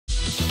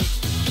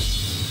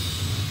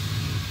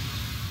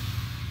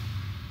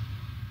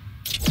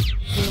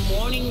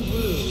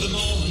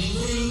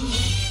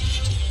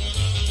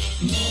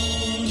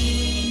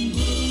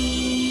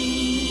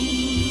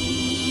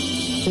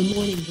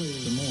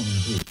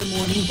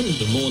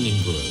The morning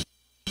brew.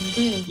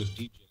 With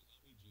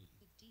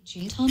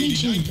DJ Tommy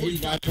G.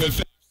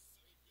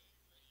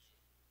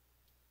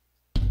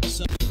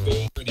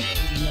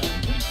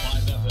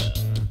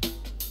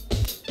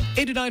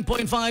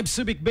 89.5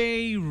 Subic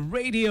Bay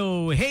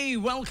Radio. Hey,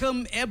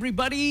 welcome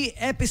everybody.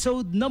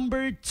 Episode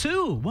number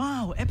 2.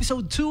 Wow,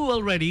 episode 2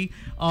 already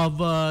of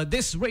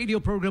this radio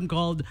program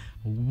called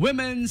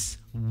Women's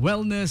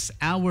Wellness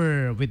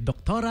Hour with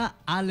Dr.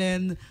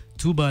 Allen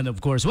Tuban, of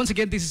course. Once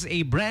again, this is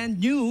a brand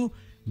new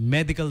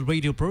medical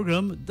radio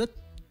program that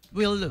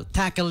will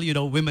tackle,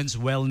 women's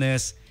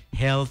wellness,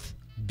 health,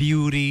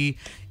 beauty.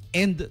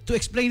 And to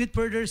explain it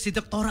further, si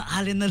Dr.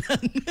 Allen na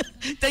lang.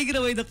 Take it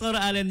away, Dr.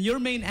 Allen. Your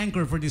main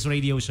anchor for this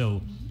radio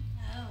show.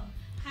 Oh.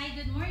 Hi,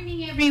 good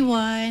morning,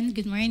 everyone.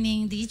 Good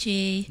morning,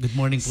 DJ. Good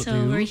morning po to you.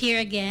 So, we're here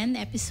again,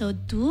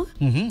 episode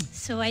 2.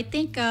 So, I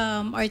think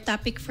our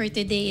topic for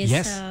today is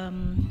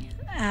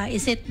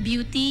it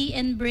beauty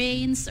and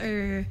brains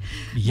or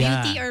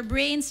beauty or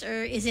brains,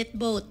 or is it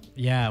both?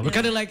 Yeah, we're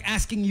kind of like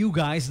asking you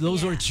guys,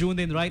 those who are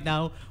tuned in right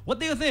now, what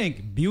do you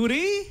think?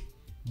 Beauty?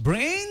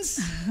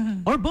 Brains?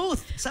 Or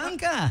both? Saan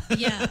ka?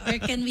 Yeah, or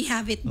can we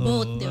have it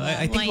both? Diba?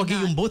 I think wag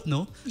yung both,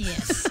 no?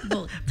 Yes,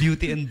 both.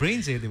 Beauty and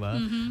brains, di ba?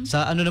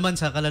 Sa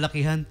sa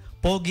kalalakihan,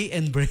 pogi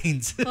and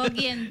brains.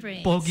 Pogi and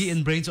brains. Pogi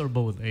and brains or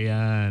both.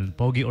 Ayan.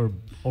 Pogi or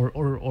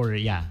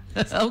yeah.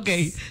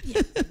 Okay.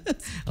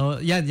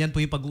 Yeah. Yan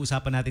po yung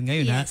pag-uusapan natin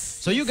ngayon, ha?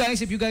 So you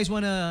guys, if you guys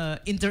wanna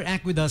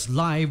interact with us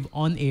live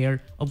on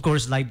air, of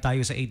course, live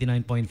tayo sa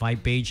 89.5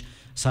 page,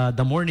 sa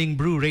The Morning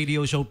Brew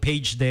Radio Show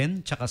page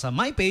din, tsaka sa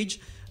my page,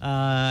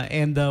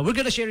 and we're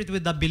gonna share it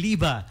with the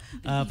Belliva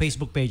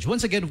Facebook page.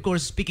 Once again, of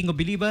course, speaking of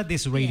Belliva,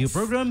 this radio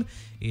program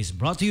is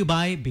brought to you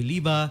by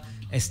Belliva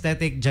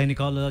Aesthetic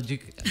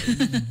Gynecologic.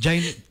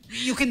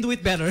 You can do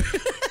it better.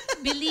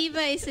 Belliva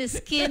is a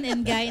skin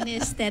and gyne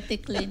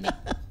aesthetic clinic.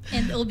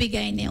 And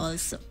OB-GYN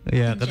also.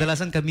 Yeah,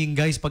 kadalasan kaming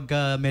guys,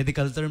 pagka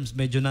medical terms,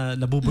 medyo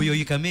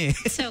nabubuyoy kami.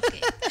 It's okay.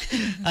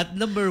 At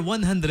number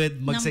 100,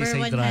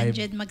 Magsaysay Drive.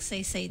 Number 100,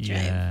 Magsaysay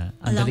Drive. Yeah,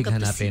 ang along daling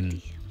hanapin.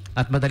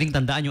 At madaling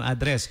tandaan yung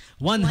address.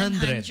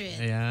 100.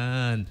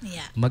 Ayan.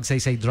 Yeah.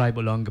 Magsaysay Drive,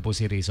 Olongapo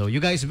City. So you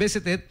guys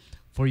visit it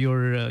for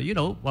your,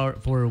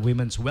 for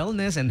women's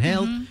wellness and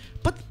health.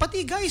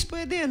 Pati guys,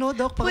 pwede,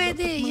 Doc?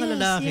 Pwede, mga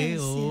lalaki.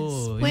 Yes.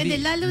 Hindi.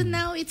 Pwede, lalo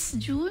now it's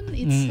June.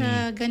 It's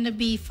gonna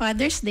be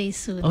Father's Day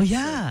soon. Oh,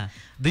 yeah. So.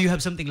 Do you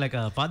have something like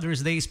a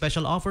Father's Day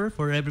special offer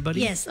for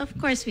everybody? Yes, of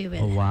course we will.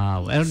 Oh,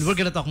 wow. Yes. And we're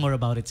gonna talk more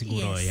about it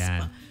siguro. Yes.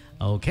 Yan.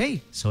 Okay,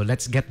 so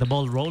let's get the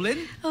ball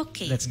rolling.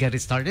 Okay. Let's get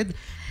it started.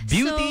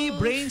 Beauty,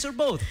 brains, or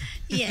both?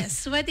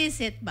 Yes. What is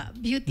it ba?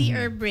 Beauty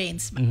or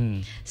brains ba?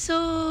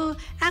 So,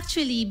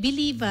 actually,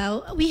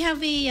 Belliva, we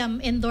have a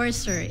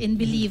endorser in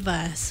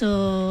Belliva.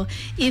 So,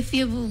 if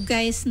you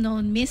guys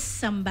know Miss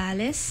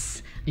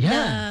Zambales,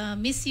 the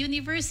Miss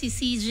Universe, si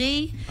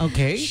CJ.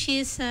 Okay.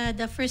 She's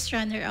the first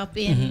runner-up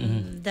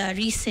in the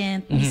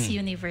recent Miss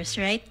Universe,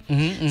 right?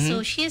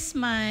 So, she's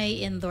my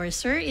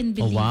endorser in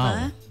Belliva.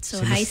 wow.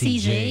 So, So, hi Miss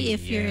CJ, CJ,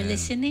 if you're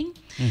listening.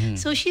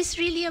 So, she's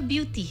really a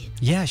beauty.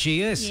 Yeah,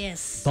 she is.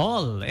 Yes.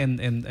 Tall and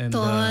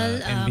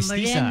Tall,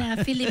 mestiza. Morena,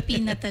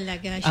 Filipina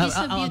talaga. She's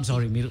a beauty. I'm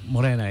sorry,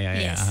 Morena.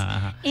 Yeah, Yes.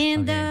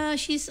 And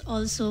she's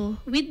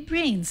also with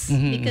brains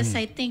because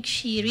I think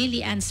she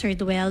really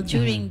answered well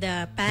during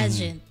the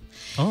pageant.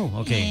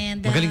 Oh, okay. And,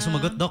 Magaling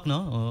sumagot, Doc,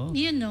 no? Oh.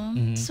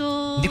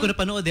 So... Hindi ko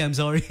napanood, I'm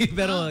sorry.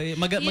 Pero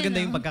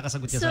maganda yung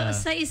pagkakasagot niya so,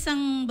 sa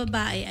isang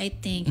babae, I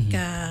think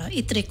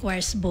it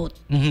requires both.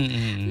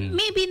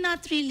 Maybe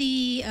not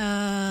really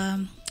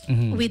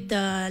with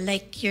the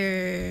like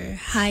your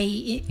high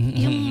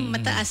yung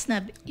mataas na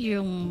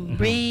yung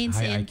brains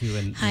high and IQ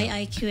and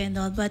high IQ and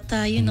all, but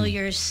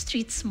you're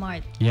street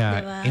smart.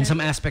 Yeah, diba? in some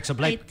aspects of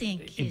life, I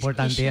think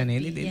importante yan.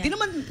 Hindi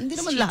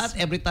naman lahat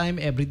every time,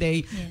 every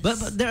day. Yes.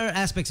 But there are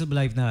aspects of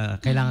life na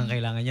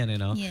kailangan yan,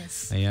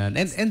 Yes. Ayan.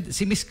 And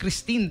si Miss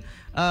Christine,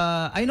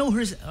 I know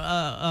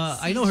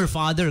her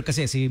father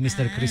kasi si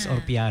Mr. Chris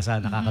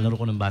Orpiasa, nakakalaro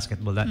ko ng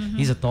basketball.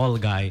 He's a tall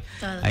guy.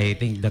 I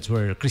think that's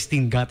where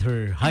Christine got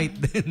her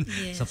height din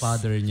sa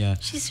father niya.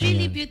 She's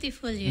really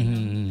beautiful,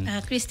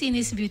 Christine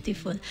is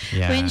beautiful.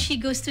 Yeah. When she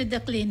goes to the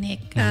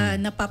clinic,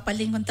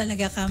 napapalingon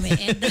talaga kami.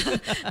 And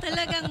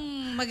talagang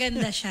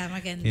maganda siya,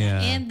 maganda. Yeah.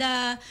 And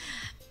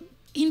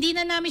hindi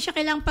na namin siya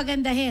kailangang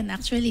pagandahin,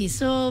 actually.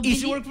 So,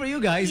 Easy work for you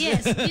guys.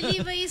 Yes,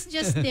 Belliva is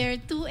just there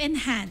to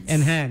enhance.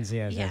 Enhance,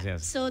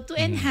 yes. So, to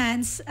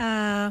enhance,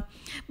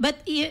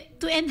 but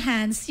to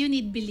enhance, you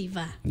need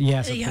Belliva.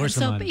 Yes, of course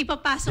So, naman.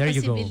 ipapasok There ka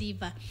you si go.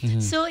 Belliva.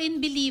 So, in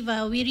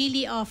Belliva, we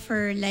really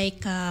offer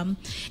like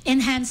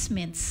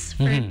enhancements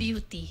for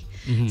beauty.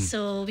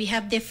 So, we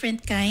have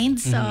different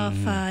kinds of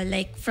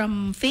like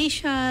from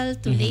facial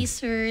to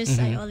lasers.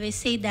 I always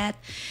say that.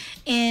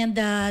 And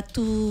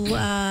to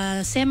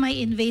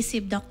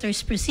semi-invasive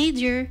doctor's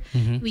procedure,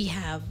 we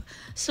have.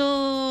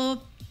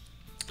 So,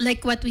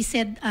 like what we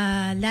said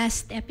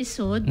last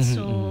episode,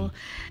 so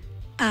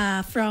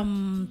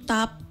from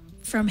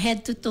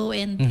head to toe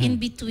and in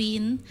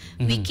between,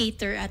 we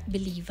cater at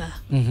Belliva.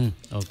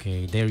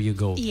 Okay, there you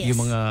go. Yes.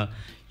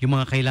 yung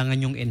mga kailangan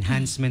yung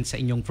enhancement sa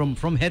inyong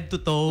from head to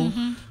toe.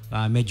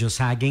 Medyo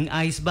sagging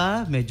eyes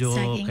ba? Medyo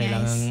Sagging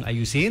kailangang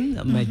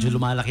ayusin? Medyo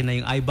lumalaki na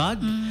yung eye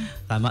bag?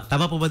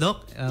 Tama po ba,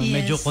 Doc? Yes.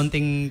 Medyo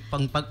konting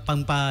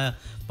pang-contour,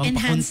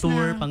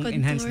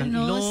 pang-enhance ng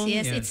ilong.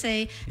 Yes,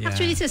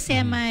 actually it's a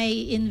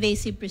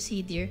semi-invasive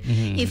procedure.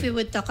 If we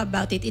would talk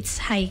about it, it's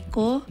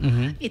HICO.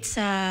 It's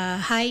a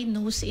high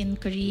nose in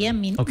Korea,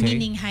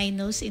 meaning high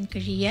nose in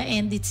Korea,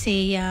 and it's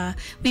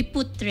we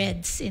put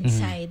threads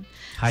inside.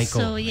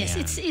 HICO. So yes,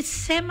 Ayan. it's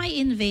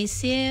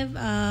semi-invasive,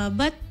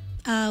 but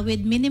with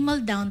minimal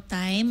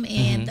downtime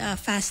and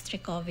fast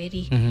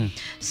recovery.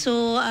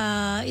 So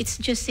it's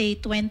just a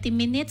 20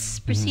 minutes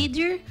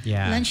procedure,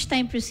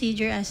 lunchtime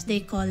procedure as they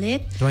call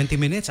it. 20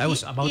 minutes? I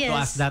was about to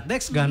ask that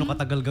next. Gaano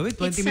katagal gawin?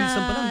 20 minutes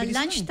lang pala. It's a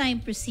lunchtime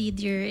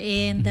procedure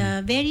and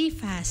very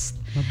fast.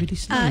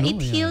 Mabilis lang,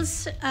 It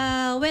heals,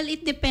 well,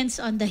 it depends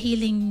on the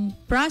healing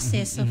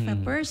process of a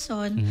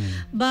person.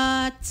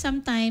 But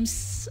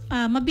sometimes,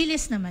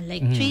 mabilis naman.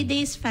 Like 3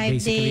 days, 5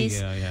 Basically,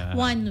 days, yeah.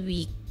 1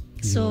 week.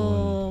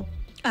 So,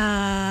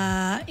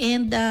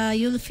 and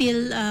you'll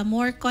feel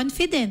more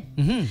confident.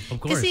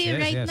 Of course. Kasi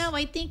yes, right yes. now,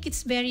 I think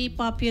it's very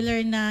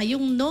popular na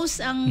yung nose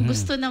ang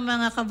gusto ng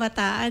mga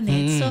kabataan.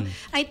 So,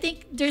 I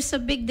think there's a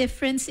big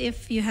difference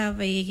if you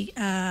have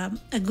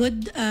a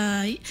good,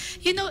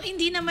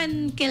 hindi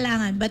naman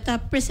kailangan, but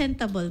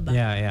presentable ba?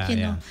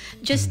 Yeah.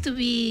 Just to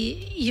be,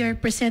 you're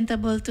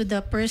presentable to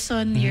the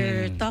person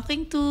you're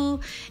talking to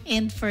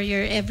and for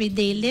your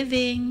everyday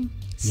living.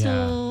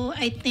 So,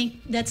 I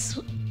think that's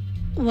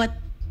what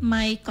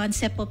my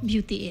concept of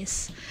beauty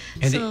is.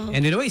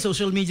 And in a way,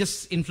 social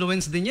media's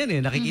influence din yan eh.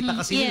 Nakikita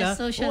kasi nila,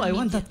 I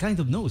want that kind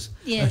of nose.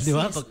 Yes, Di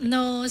ba?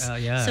 Nose.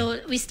 So,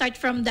 we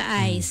start from the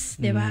eyes.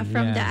 Di ba?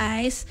 From the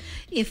eyes,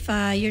 if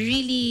you're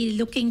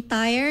really looking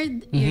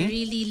tired, you're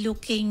really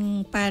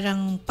looking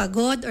parang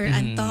pagod or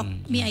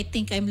antok. Me, I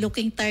think I'm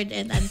looking tired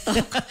and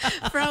antok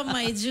from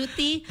my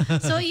duty.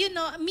 So,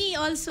 me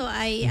also,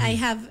 I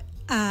have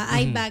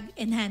eye bag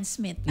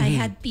enhancement. I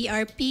had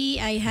PRP,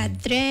 I had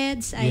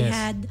threads, I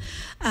had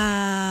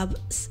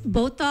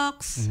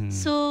Botox.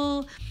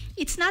 So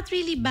it's not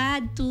really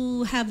bad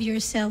to have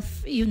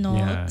yourself,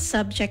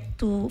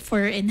 subject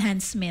for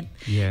enhancement.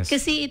 Yes.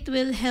 Kasi it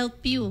will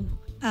help you.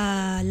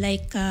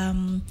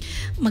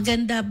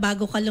 Maganda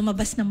bago ka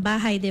lumabas ng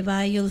bahay, 'di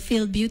ba? You'll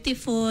feel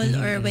beautiful,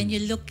 or when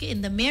you look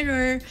in the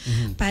mirror,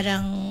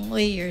 parang,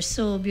 you're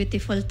so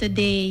beautiful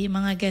today. Yung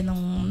mga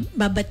ganong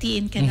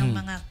babatiin ka ng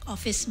mga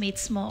office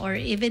mates mo, or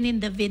even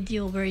in the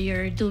video where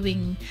you're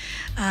doing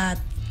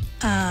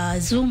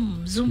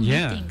Zoom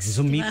meetings.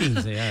 Zoom diba?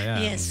 meetings.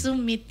 Yeah. Yes,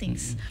 Zoom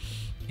meetings.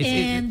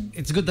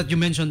 It's good that you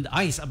mentioned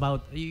eyes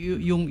about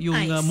yung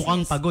eyes,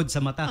 mukhang yes. pagod sa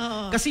mata.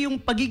 Kasi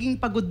yung pagiging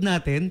pagod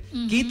natin,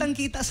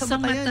 kitang-kita sa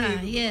mata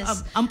yan eh.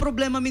 Yes. Ang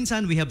problema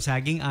minsan, we have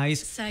sagging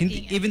eyes.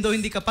 Even though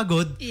hindi ka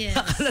pagod,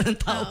 akala ng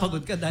tao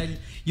pagod ka dahil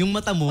yung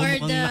mata mo or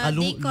mukhang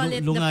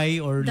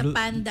nakalungay or the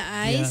panda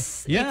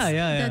eyes. Yeah.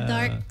 The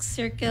dark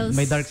circles.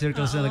 May dark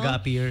circles na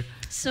nag-appear.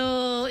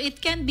 So, it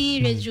can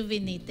be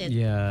rejuvenated.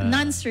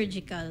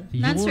 Non-surgical.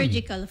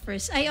 Non-surgical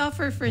first. I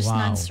offer first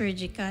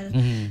non-surgical.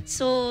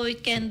 So,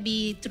 it can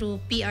be through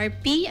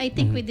PRP. I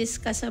think we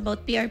discussed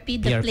about PRP,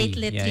 the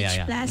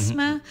platelet-rich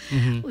plasma.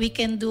 We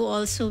can do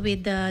also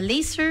with the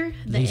laser,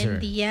 the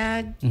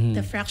Nd:YAG,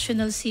 the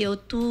fractional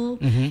CO2.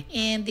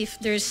 And if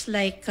there's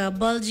like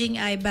bulging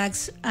eye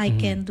bags, I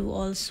can do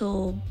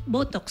also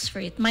Botox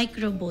for it.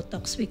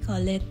 Micro-Botox, we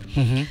call it.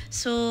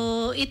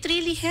 So, it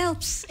really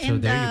helps. So,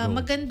 And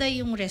maganda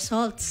yung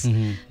results.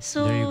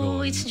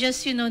 So, it's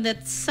just,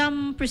 that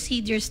some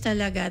procedures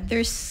talaga,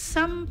 there's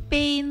some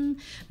pain,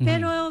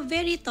 pero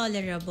very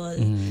tolerable.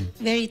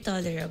 Very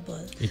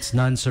tolerable. It's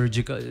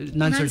non-surgical.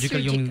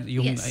 Non-surgical yung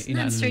yes,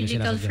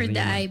 non-surgical for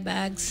the eye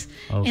bags.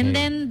 Okay. And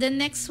then the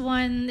next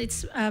one,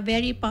 it's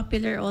very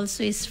popular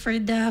also, is for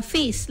the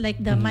face,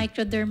 like the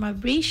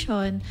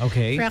microdermabrasion,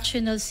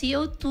 fractional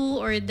CO2,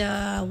 or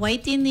the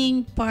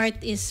whitening part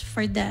is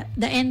for the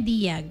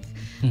Nd:YAG.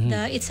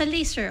 It's a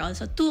laser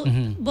also.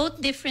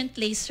 Both different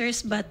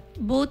lasers, but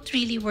both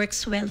really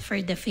works well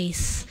for the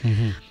face.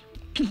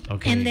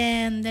 Okay. And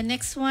then the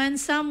next one,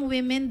 some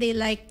women, they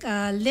like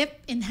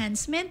lip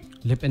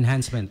enhancement. Lip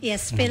enhancement.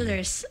 Yes,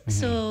 fillers.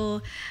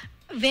 So,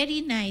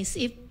 very nice.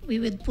 If we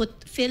would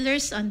put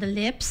fillers on the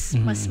lips,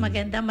 mas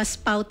maganda, mas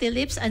pouty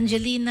lips,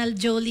 Angelina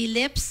Jolie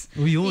lips.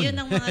 Yun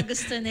ang mga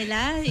gusto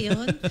nila.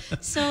 Yun.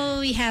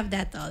 So, we have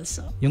that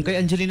also. Yung kay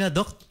Angelina,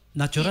 Doc,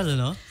 natural,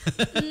 ano?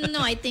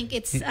 No, I think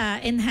it's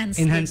enhanced.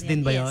 Enhanced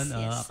din ba yun?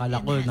 Yes, akala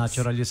ko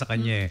natural yun sa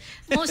kanya eh.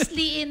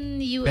 Mostly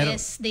in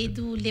US, they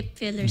do lip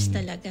fillers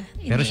talaga.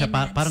 Pero siya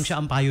parang siya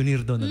ang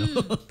pioneer doon, ano?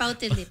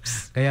 Pouty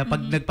lips. Kaya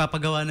pag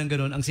nagpapagawa ng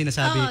ganun, ang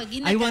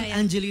sinasabi, I want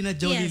Angelina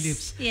Jolie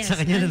lips. Yes, sa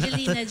kanya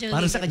Angelina Jolie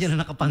parang sa kanya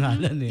na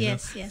nakapangalan eh.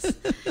 Yes.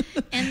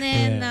 And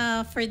then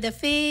for the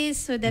face,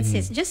 so that's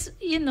it. Just,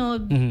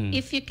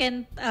 if you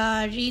can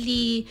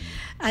really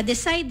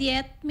decide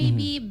yet,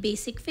 maybe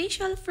basic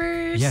facial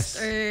first. Yes.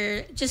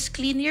 or just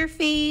clean your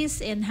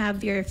face and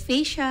have your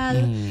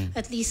facial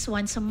at least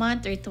once a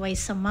month or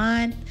twice a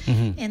month.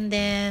 And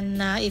then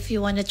if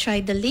you want to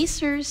try the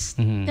lasers,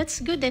 that's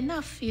good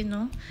enough,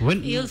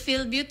 You'll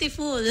feel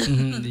beautiful.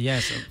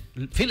 Yes.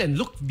 Feel and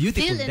look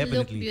beautiful, Feel and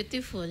look definitely.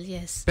 beautiful,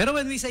 yes. Pero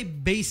when we say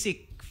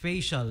basic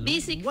facial,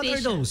 what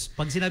are facial. those?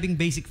 Pag sinabing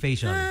basic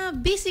facial.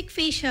 Basic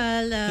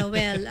facial,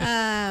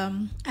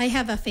 I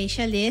have a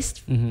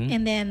facialist,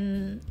 and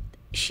then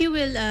she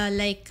will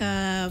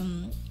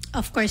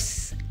of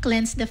course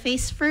cleanse the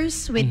face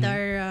first with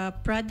our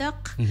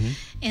product,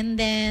 and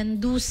then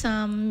do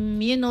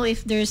some,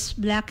 if there's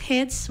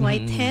blackheads,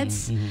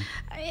 whiteheads,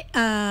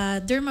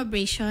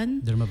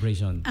 dermabrasion,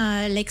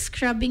 like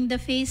scrubbing the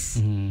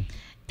face.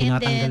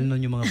 Tinatanggal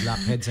nun yung mga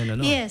blackheads and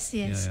ano. Yes.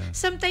 Yeah.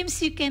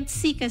 Sometimes you can't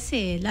see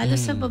kasi, lalo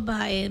sa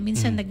babae,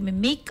 minsan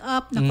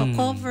nagme-makeup,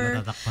 nako-cover.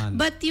 Natatakpan.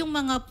 But yung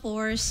mga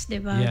pores, di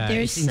ba? Yeah,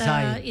 There's it's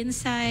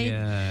inside.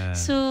 Yeah.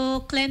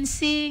 So,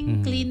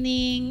 cleansing,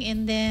 cleaning,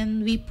 and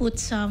then we put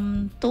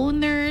some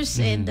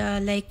toners and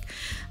like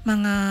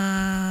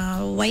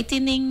mga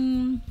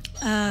whitening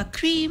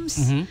creams.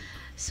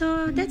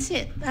 So that's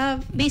it.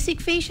 Basic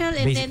facial,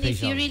 and then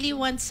if you really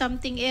want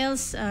something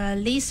else,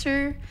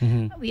 laser.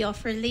 We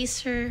offer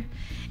laser,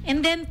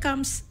 and then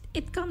comes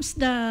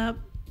the,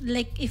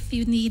 like, if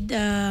you need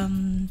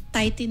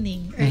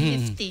tightening or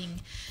lifting,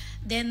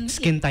 then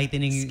skin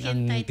tightening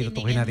ang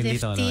tinutukoy natin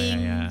dito.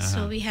 Lifting.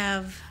 So we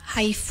have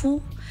HIFU,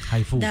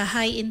 the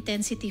high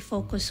intensity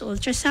focus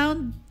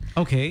ultrasound.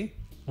 Okay,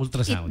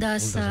 ultrasound. It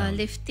does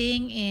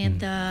lifting and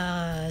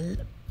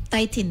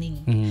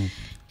tightening.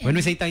 When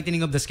we say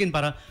tightening of the skin,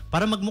 para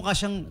magmukha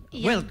siyang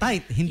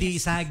tight, hindi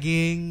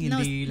saging,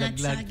 hindi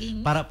laglag,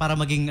 sagging. para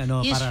maging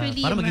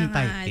Usually para maging yung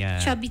tight. mga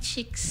chubby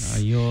chicks.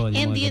 Ayun,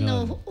 and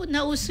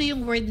nauso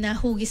yung word na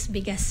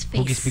hugis-bigas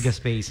face.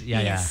 Hugis-bigas face.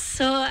 Yeah.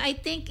 So I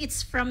think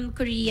it's from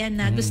Korea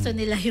na gusto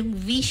nila yung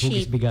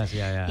V-shape. Hugis-bigas,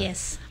 yeah.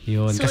 Yes.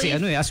 Yun. So Kasi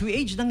as we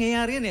age,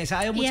 nangyayari yan eh.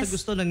 Sa ayaw mo sa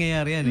gusto,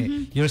 nangyayari yan eh.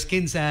 Your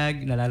skin sag,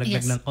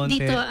 nalalaglag ng konti.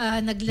 Dito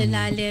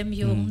naglalalim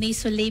yung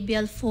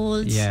nasolabial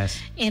folds. Yes.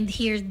 And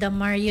here the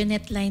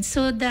marionette line.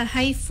 So the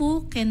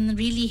HIFU can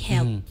really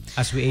help.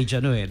 As we age,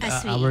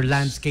 our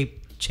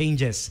landscape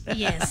changes.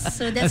 Yes,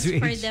 so that's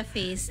for the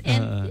face.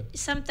 And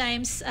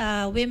sometimes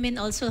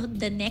women also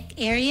the neck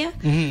area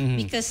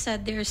because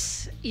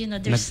there's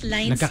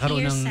lines nagkakaroon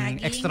here ng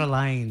sagging. Extra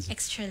lines.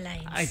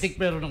 I think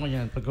meron ako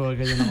yan pag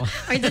ganyan ako.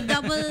 Or the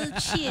double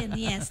chin.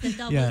 Yes, the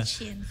double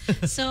chin.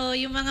 So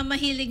yung mga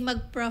mahilig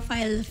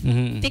mag-profile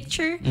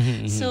picture,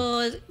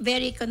 so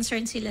very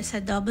concerned sila sa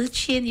double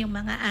chin, yung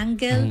mga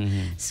angle.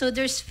 So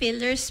there's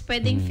fillers,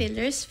 pwedeng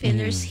fillers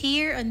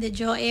here on the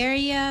jaw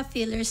area,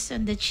 fillers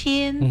on the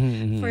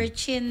chin, for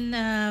chin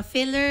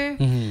filler.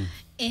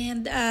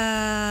 And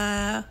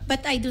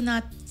but I do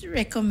not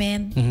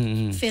recommend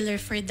filler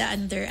for the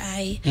under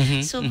eye.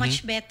 So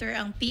much better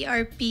ang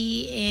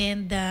PRP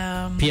and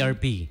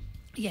PRP.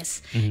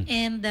 Yes.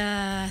 And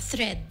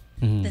thread.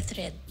 The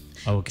thread.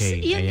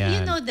 Okay. So, you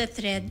know the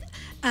thread.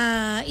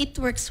 It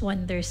works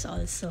wonders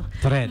also.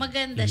 Thread.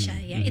 Maganda siya.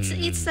 Yeah.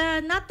 It's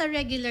not a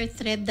regular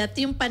thread that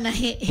yung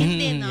panahe.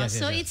 Hindi, no? Yes,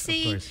 so it's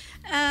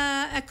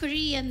a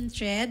Korean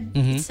thread.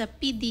 It's a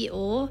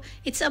PDO.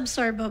 It's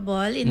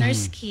absorbable in our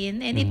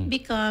skin and it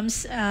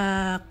becomes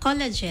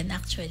collagen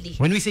actually.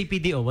 When we say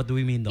PDO, what do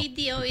we mean, Doc?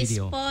 PDO is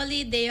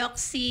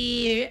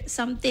polydeoxy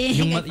something.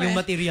 Yung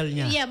material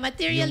niya. Yeah,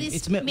 material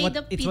is made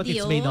of PDO. What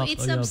it's made of.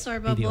 It's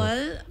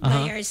absorbable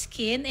by our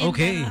skin and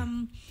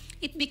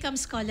it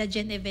becomes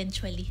collagen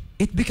eventually.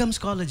 It becomes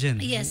collagen?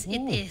 Yes,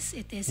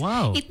 it is.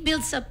 Wow. It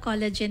builds up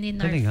collagen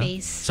in our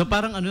face. So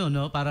parang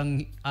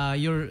parang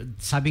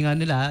sabi nga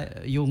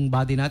nila, yung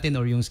body natin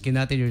or yung skin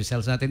natin, your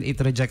cells natin, it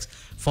rejects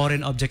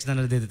foreign objects na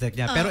nadedetect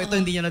niya. Pero ito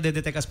hindi niya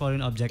nadedetect as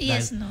foreign object.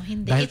 Yes, no,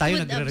 hindi. Dahil it tayo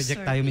would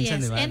nagre-reject tayo minsan,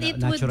 yes. di ba? And it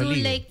Naturally. would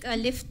do like a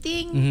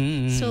lifting.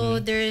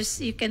 So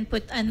you can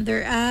put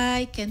under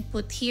eye, can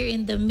put here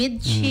in the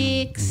mid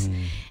cheeks.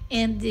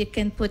 And you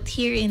can put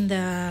here in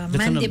the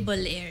mandible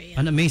area.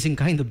 An amazing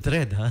kind of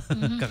thread, ha?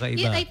 Kakaiba.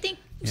 Yeah, I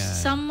think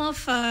some of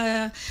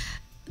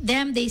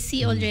them, they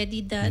see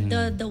already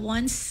the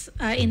ones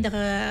in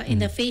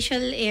the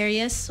facial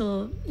areas.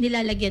 So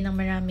nilalagyan ng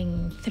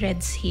maraming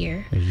threads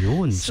here.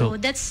 Ayun. So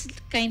that's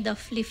kind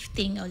of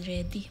lifting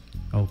already.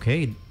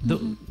 Okay.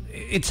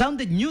 It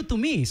sounded new to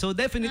me. So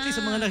definitely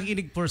sa mga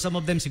nakikinig, for some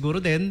of them siguro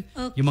din,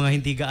 yung mga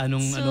hindi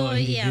gaanong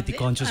hindi beauty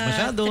conscious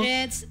masyado.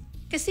 Threads.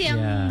 Kasi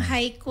ang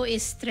HIFU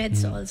is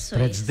threads also.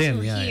 Threads din,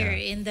 so here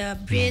in the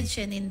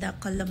bridge and in the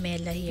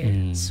columella here.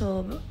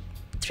 So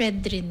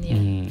thread rin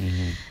yun.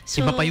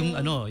 So, iba pa yung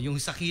yung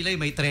sa kilay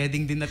may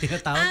threading din na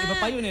tinatawag. Iba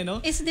pa yun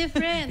no? It's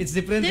different. It's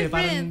different.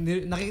 Parang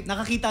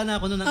nakakita na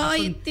ako nung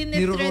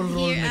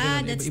niro-roll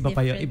na that's iba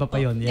pa yun. Iba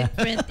pa yun. Yeah.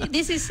 Different.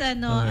 This is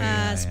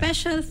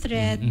special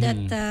thread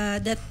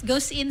that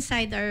goes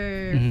inside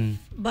our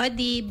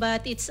body,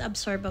 but it's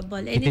absorbable.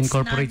 And It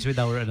incorporates with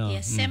our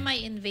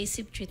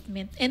semi-invasive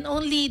treatment. And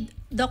only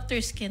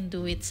doctors can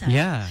do it.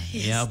 Yeah,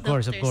 of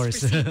course.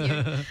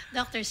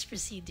 Doctor's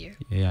procedure.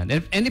 Yeah.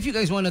 And if you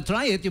guys want to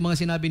try it, yung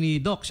mga sinabi ni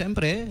Doc,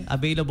 syempre,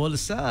 available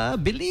sa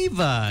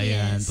Belliva.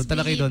 Yan. Yes, Punta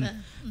na kayo doon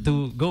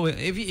to go.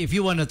 If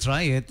you want to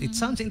try it, it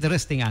sounds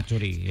interesting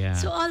actually. Yeah.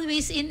 So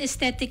always in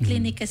aesthetic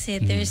clinic kasi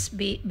there's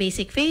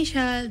basic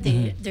facial,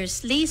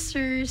 there's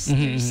lasers,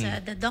 there's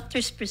the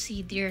doctor's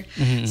procedure.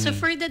 So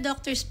for the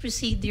doctor's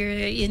procedure,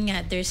 yun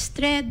nga, there's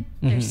thread,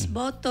 there's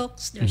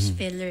Botox, there's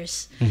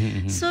fillers.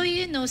 So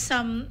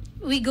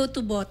we go to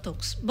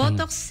Botox.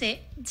 Botox,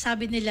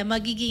 sabi nila,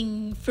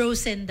 magiging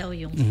frozen daw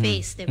yung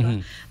face,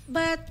 diba?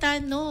 But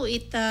no,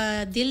 it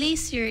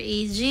delays your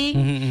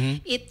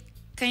aging. It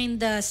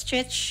kinda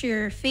stretch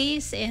your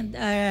face and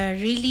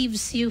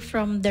relieves you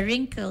from the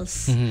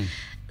wrinkles.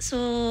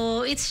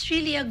 So it's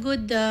really a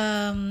good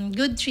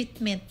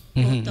treatment,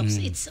 Botox.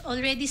 It's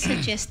already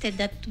suggested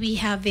that we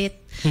have it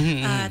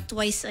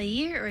twice a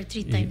year or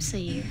 3 times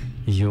a year.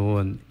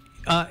 Yun.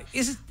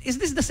 Is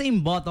this the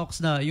same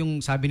Botox na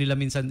yung sabi nila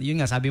minsan, yun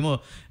nga sabi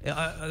mo,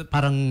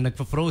 parang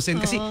nagfo-frozen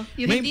kasi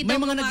may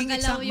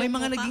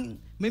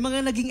mga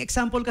naging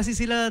example kasi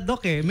sila,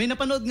 Doc eh. May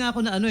napanood nga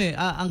ako na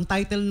ang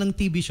title ng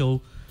TV show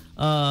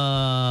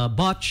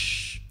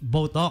Botch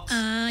Botox.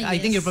 I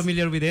think you're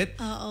familiar with it.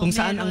 Kung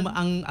saan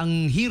ang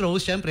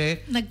heroes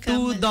syempre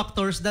two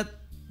doctors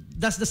that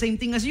does the same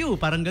thing as you,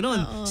 parang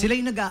ganun. Sila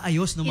yung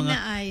nag-aayos ng mga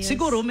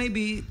siguro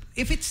maybe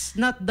if it's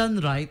not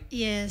done right.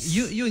 Yes.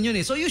 Yun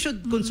eh. So you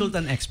should consult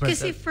an expert.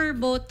 Kasi for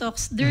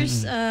Botox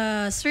there's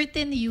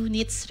certain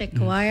units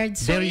required.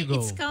 So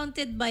it's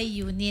counted by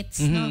units,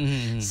 no?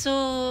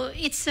 So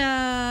it's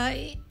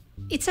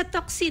a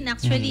toxin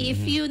actually.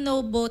 If you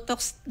know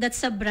Botox, that's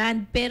a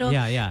brand. Pero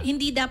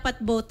hindi dapat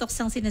Botox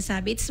ang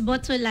sinasabi. It's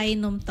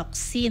botulinum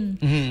toxin.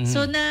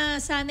 So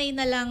nasanay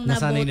na lang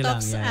na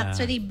Botox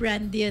actually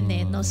brand yun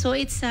eh. No? So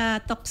it's a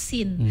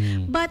toxin.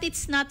 But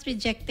it's not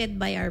rejected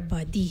by our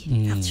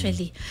body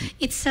actually.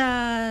 It's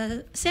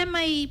a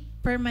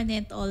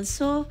semi-permanent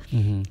also.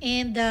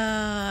 And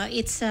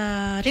it's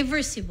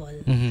reversible.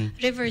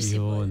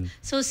 Reversible.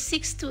 So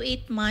 6 to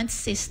 8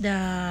 months is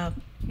the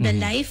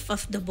life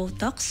of the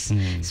Botox.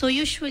 So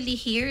usually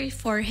here,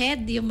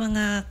 forehead, yung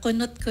mga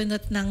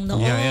kunot-kunot ng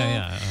noo.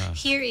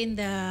 Here in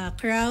the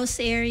crow's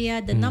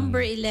area, the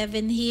number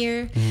 11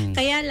 here.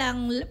 Kaya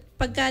lang,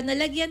 pagka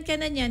nalagyan ka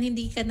na niyan,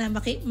 hindi ka na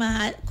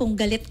kung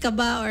galit ka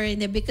ba or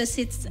hindi, because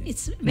it's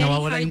very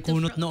nawawala hard yung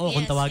kunot noo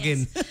kung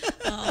tawagin.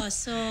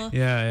 So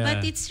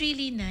but it's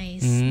really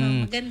nice.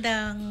 No?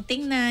 Magandang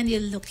tingnan,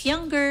 you look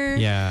younger.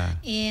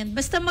 And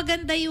basta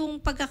maganda yung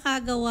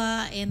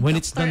pagkakagawa and when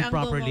it's done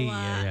properly.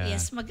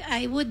 Yes,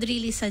 I would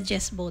really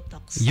suggest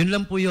Botox. Yun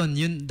lang po yun.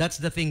 That's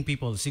the thing,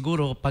 people.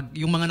 Siguro pag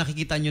yung mga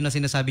nakikita nyo na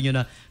sinasabi nyo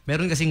na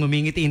meron kasing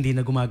ngumingiti, hindi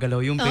na gumagalaw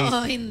yung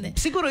face.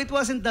 Siguro it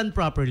wasn't done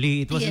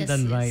properly. It wasn't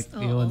done right.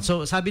 Yun.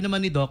 So sabi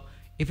naman ni Doc,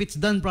 if it's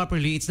done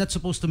properly, it's not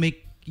supposed to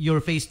make your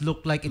face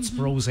look like it's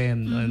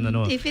frozen.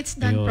 If it's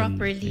done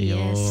properly,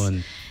 yes.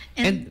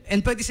 And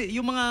pwede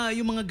yung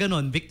mga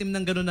ganon, victim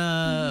ng ganon na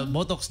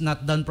Botox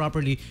not done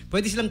properly,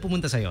 pwede silang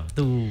pumunta sa'yo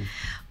to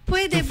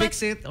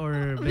fix it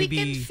or maybe we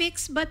can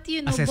fix, but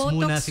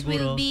Botox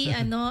will be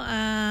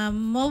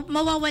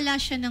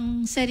mawawala siya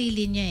ng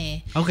sarili niya eh.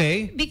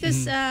 Okay.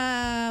 Because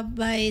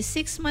by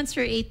 6 months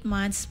or 8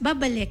 months,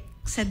 babalik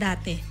sa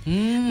dati.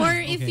 Or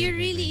if you're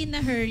really in a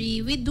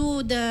hurry, we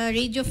do the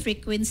radio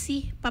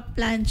frequency,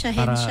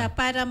 paplansyahin siya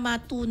para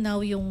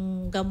matunaw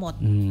yung gamot,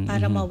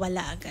 para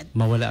mawala agad.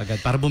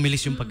 Para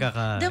bumilis yung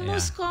pagkaka... The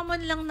most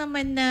common lang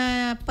naman na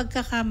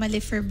pagkakamali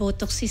for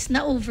Botox is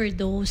na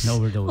overdose.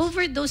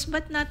 Overdose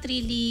but not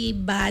really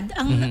bad.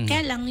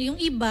 Kaya lang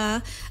yung iba,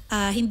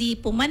 hindi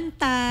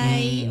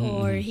pumantay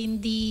or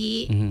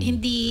hindi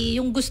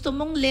yung gusto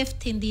mong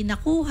lift, hindi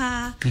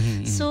nakuha.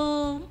 So,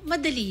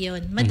 madali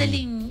yun.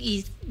 Madaling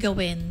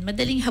gawin,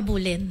 madaling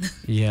habulin.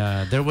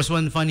 Yeah, there was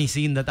one funny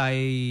scene that I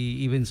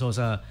even saw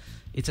sa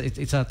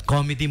it's a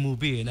comedy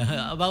movie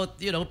about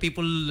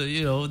people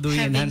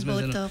doing having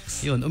enhancements.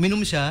 Botox. Yun,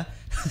 uminom siya,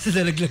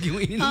 nalaglag yung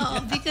ininom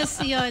niya. Because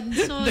yun.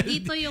 So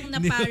dito yung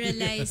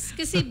na-paralyze.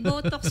 Kasi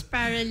Botox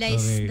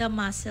paralyze the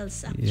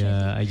muscles actually.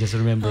 Yeah, I just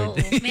remembered.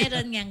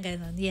 Meron nga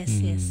ganun. Yes,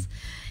 yes.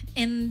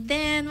 And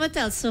then, what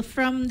else? So,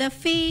 from the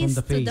face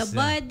to the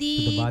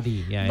body.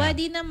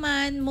 Body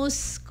naman,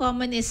 most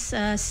common is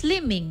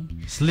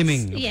slimming.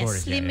 Slimming, of course.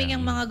 Yes, slimming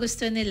ang mga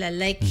gusto nila.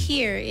 Like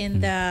here,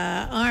 in the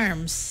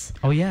arms.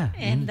 Oh, yeah.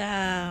 And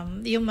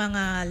yung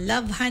mga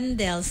love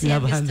handles.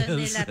 Gusto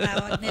nila,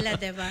 tawag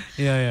nila, diba?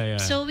 Yeah.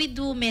 So, we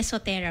do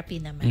mesotherapy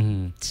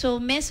naman.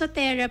 So,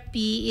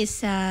 mesotherapy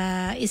is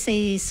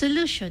a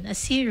solution, a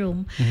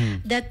serum,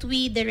 that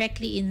we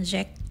directly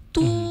inject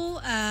to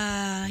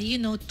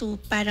to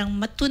parang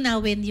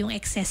matunawin yung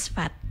excess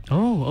fat.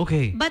 Oh,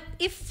 okay. But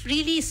if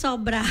really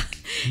sobra,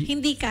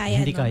 hindi kaya.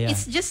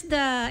 It's just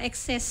the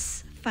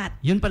excess fat.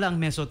 Yun pala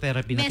ang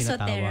mesotherapy na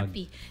tinatawag.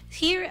 Mesotherapy.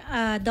 Here,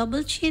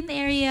 double chin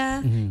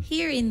area,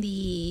 here in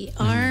the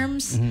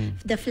arms,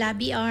 the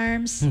flabby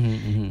arms,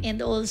 and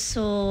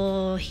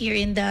also here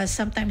in the,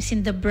 sometimes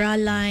in the bra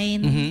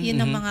line, yun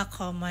ang mga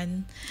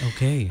common.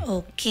 Okay.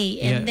 Okay,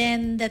 and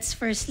then that's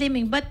for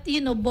slimming. But,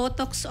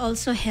 Botox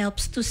also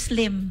helps to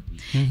slim.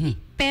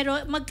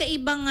 Pero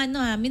magkaibang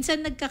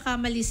minsan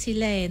nagkakamali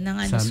sila ng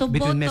So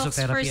between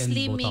Botox for mesotherapy and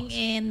slimming Botox.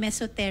 and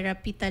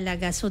mesotherapy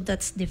talaga. So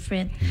that's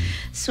different.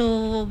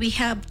 So we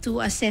have to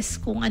assess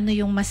kung ano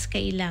yung mas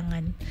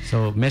kailangan.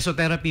 So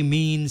mesotherapy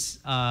means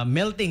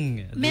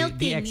melting,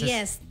 the excess,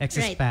 yes,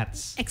 excess right. fats.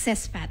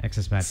 Excess fat.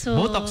 Excess fats. So,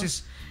 Botox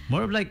is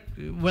more of like,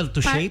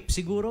 to shape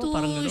siguro? To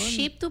parang ganun?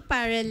 shape, to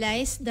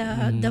paralyze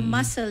the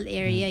muscle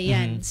area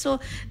yan. So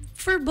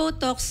for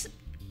Botox,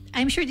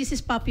 I'm sure this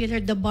is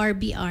popular, the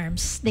Barbie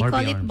arms. They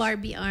call it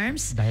Barbie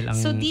arms. Dahil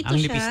so dito ang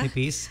siya,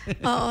 nipis-nipis.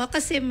 oo,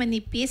 kasi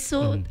manipis.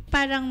 So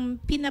parang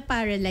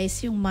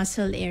pinaparalyze yung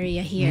muscle area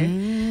here.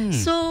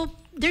 So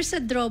there's a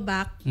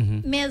drawback.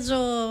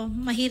 Medyo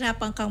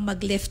mahirapan kang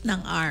mag-lift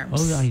ng arms.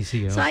 Oh, I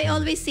see. So I Okay.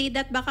 always say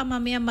that baka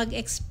mamaya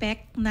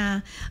mag-expect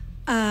na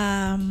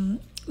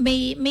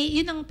may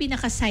yun ang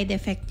pinaka side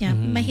effect niya.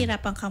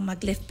 Mahirapan kang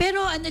mag-lift. Pero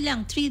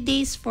 3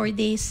 days, 4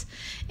 days,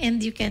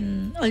 and you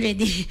can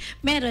already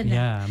meron na.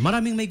 Yeah.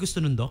 Maraming may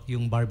gusto nun, Doc,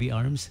 yung Barbie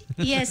arms.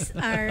 Yes,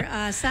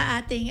 sa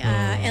ating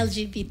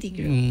LGBT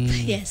group.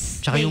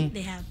 Yes. Tsaka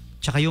they have.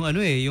 Tsaka yung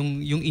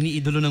yung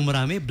iniidolo ng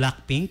marami,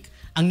 Blackpink,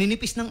 ang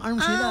ninipis ng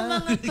arms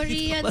nila. Mga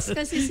Koreans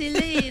kasi sila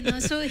no?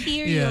 So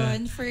here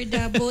yun, for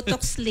the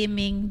Botox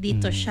slimming,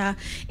 dito siya.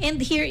 And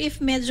here,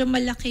 if medyo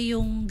malaki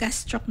yung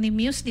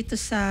gastrocnemius dito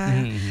sa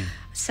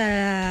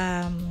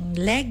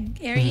leg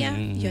area,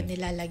 yun,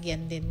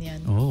 nilalagyan din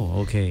yun.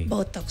 Oh, okay.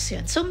 Botox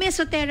yun. So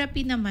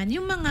mesotherapy naman,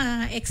 yung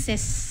mga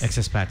excess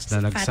fats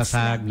na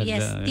nagsasag.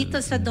 Yes,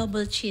 dito sa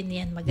double chin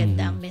yan,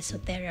 maganda ang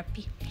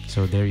mesotherapy.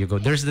 So there you go.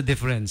 There's the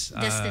difference.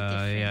 That's the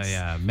difference.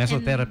 Yeah.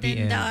 Mesotherapy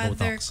and the Botox.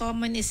 other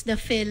common is the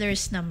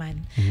fillers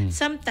naman.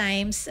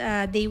 Sometimes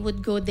they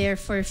would go there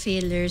for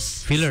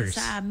fillers.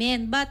 Sa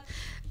amin. But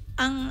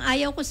ang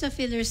ayaw ko sa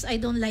fillers,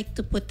 I don't like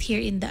to put here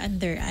in the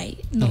under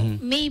eye. No,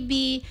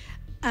 maybe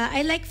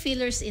I like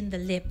fillers in the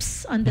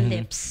lips, on the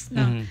lips.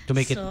 No? To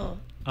make it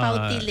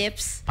pouty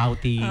lips.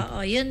 Pouty.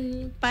 Oo,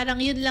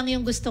 parang yun lang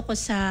yung gusto ko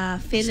sa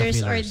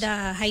fillers, or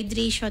the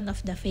hydration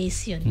of the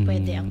face yun.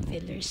 Pwede ang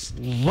fillers.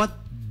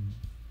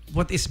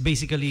 What is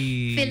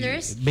basically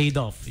Fillers? made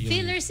of?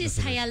 Fillers is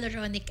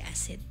hyaluronic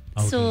acid.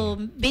 Okay. So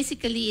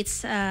basically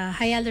it's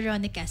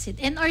hyaluronic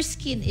acid, and our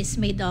skin is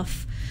made of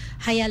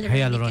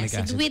hyaluronic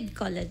acid with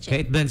collagen.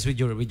 Kaya it blends with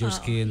your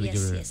skin.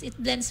 Yes, it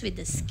blends with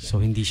the skin. So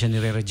hindi siya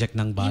nire-reject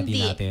ng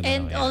body natin.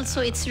 And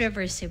also it's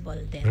reversible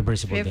din.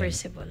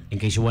 Reversible.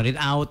 In case you want it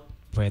out,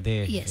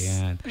 pwede. Yes.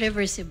 Ayan.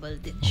 Reversible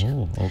din siya.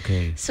 Oh,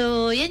 okay.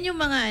 So, yan yung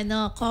mga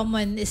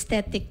common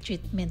aesthetic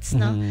treatments,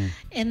 no?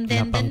 And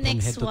then the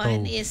next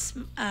one is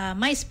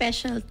my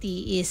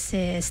specialty is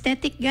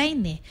aesthetic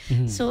gyne.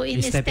 So, in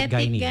aesthetic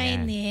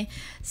gyne,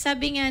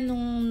 sabi nga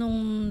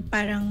nung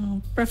parang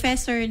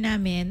professor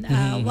namin,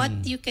 what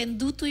you can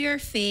do to your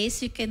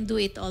face, you can do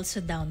it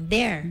also down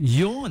there.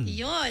 Yun,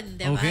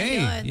 diba?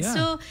 Okay. Yun. Yeah.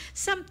 So,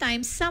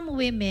 sometimes some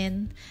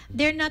women,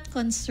 they're not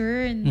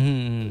concerned.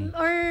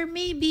 Or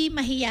maybe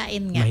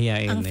mahiyain nga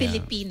ang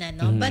Filipina,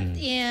 no? But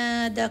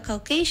the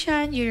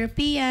Caucasian,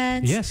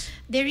 Europeans,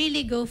 they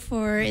really go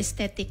for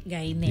aesthetic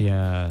gyne.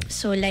 Yeah.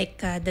 So like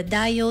the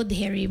diode,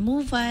 hair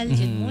removal,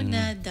 yun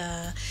muna,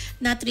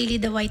 not really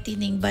the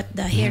whitening but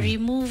the hair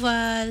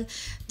removal.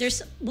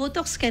 There's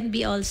Botox can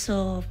be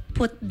also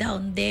put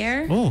down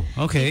there. Oh,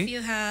 okay. If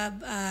you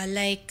have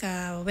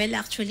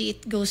actually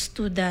it goes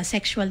to the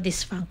sexual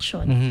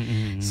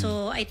dysfunction.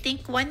 So I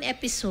think one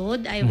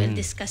episode I will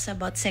discuss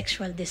about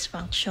sexual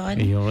dysfunction.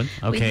 Ayun.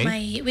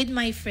 Okay. with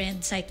my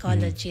friend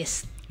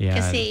psychologist. Yeah.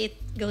 Kasi it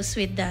goes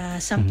with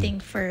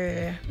something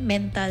for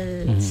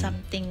mental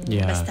something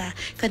basta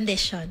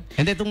condition.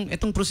 And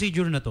itong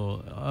procedure na to,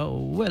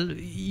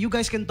 you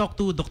guys can talk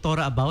to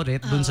doktora about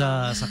it dun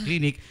sa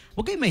clinic.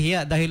 Huwag kayo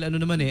mahiya dahil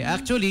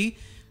actually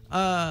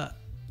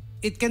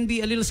it can be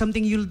a little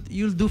something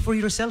you'll do for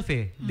yourself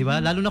di ba?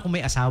 Lalo na kung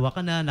may asawa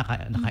ka na,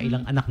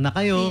 nakailang anak na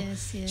kayo.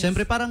 Yes.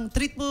 Siyempre parang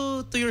treat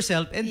mo to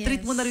yourself and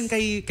treat mo na rin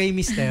kay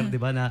mister, di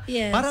ba? Na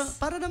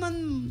para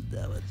naman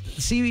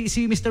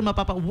si mister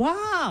mapapa,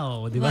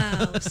 wow, di ba?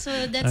 Wow. So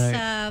that's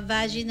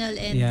vaginal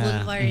and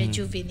vulvar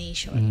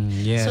rejuvenation.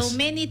 Yes. So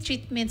many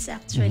treatments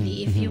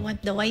actually. If you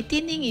want the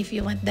whitening, if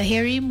you want the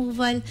hair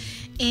removal,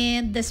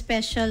 and the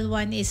special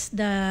one is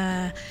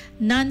the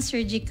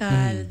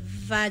non-surgical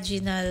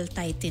vaginal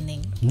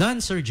tightening.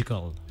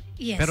 Non-surgical.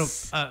 Yes. Pero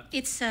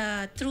it's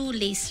a true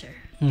laser.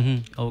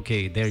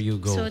 Okay, there you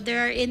go. So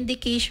there are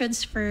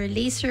indications for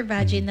laser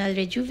vaginal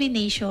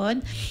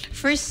rejuvenation.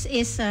 First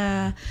is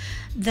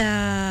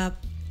the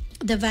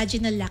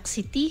vaginal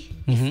laxity.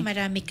 If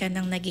marami ka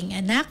nang naging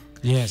anak.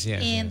 Yes.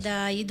 And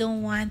you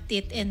don't want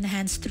it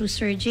enhanced through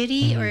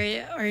surgery,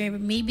 or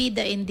maybe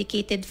the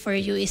indicated for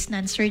you is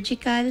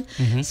non-surgical.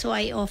 So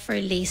I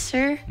offer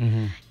laser.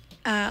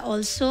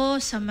 Also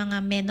sa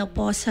mga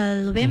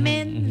menopausal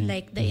women,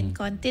 like the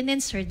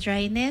incontinence or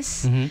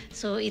dryness.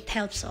 So it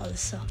helps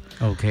also.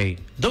 Okay.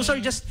 Those are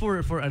just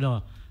for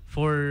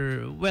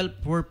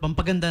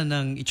pampaganda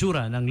ng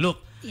itsura, ng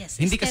look. Yes,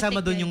 Hindi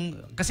kasama aesthetic doon yung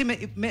kasi may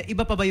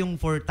iba pa ba yung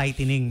for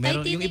tightening?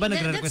 Meron yung iba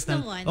nagre-request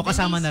that's the ng one. o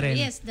kasama na The laser, rin.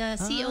 Yes, the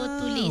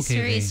CO2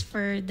 laser okay. is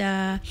for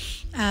the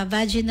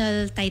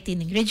vaginal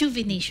tightening,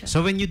 rejuvenation. So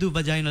when you do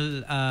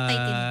vaginal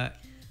Tightening.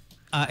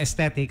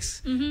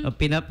 Aesthetics,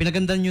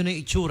 pinaganda nyo na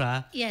yung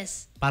itsura,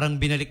 Yes. parang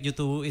binalik nyo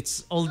to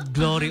its old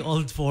glory,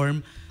 old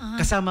form,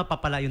 kasama pa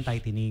pala yung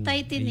tightening.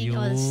 Tightening Yun,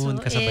 also.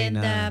 kasabay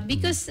And na.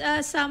 because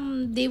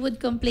some, they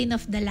would complain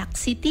of the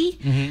laxity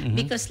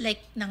because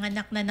like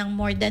nanganak na ng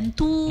more than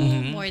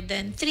 2, more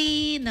than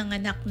 3,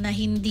 nanganak na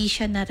hindi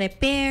siya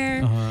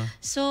na-repair.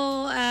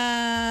 So,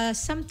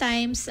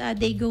 sometimes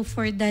they go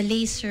for the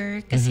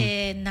laser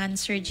kasi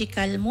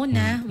non-surgical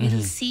muna.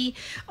 We'll see.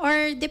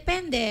 Or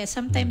depende.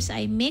 Sometimes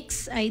I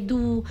mix. I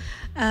do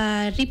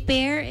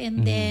repair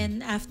and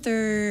then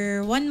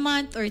after 1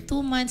 month or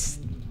 2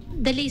 months,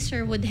 the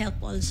laser would help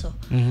also.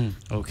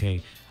 Okay.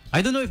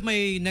 I don't know if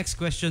my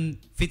next question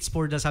fits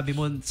for the sabi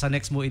mo sa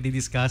next mo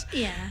i-discuss.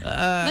 Yeah.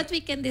 But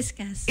we can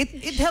discuss.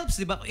 It helps,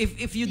 di ba?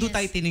 If you do Yes.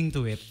 tightening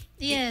to it,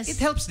 Yes.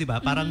 it helps, di ba?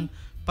 Parang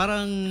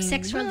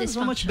Sexual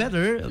so much dysfunction.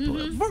 better.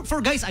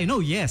 For guys, I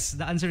know yes.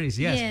 The answer is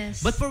yes.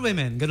 Yes. But for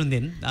women, ganun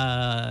din.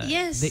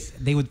 Yes.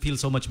 They would feel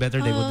so much better.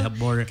 They would have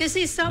more.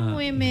 Kasi some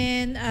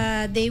women,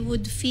 they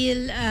would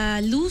feel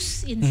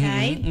loose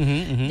inside.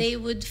 They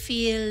would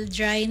feel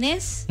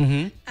dryness.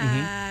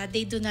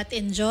 They do not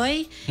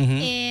enjoy.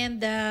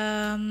 And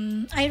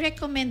I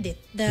recommend it,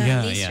 the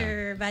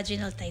laser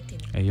vaginal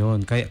tightening.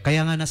 Ayun.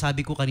 Kaya nga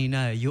nasabi ko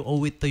kanina, you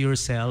owe it to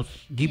yourself.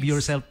 Give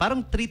yourself,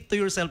 parang treat to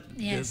yourself.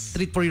 Yes.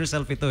 Treat for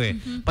yourself ito eh.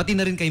 Pati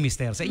na rin kay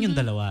Mister. Sa inyong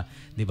dalawa.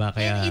 Di ba?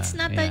 Kaya, And it's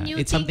not a new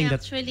it's thing something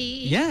that,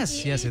 actually.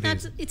 Yes, it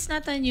is. It's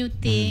not a new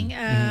thing.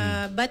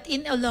 But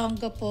in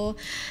Olongapo,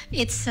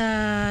 it's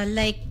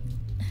like,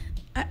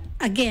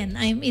 again,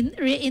 I'm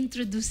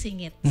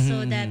reintroducing it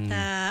so that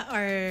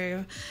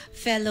our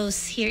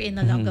fellows here in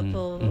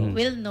Olongapo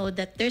will know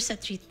that there's a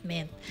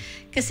treatment.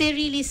 Kasi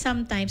really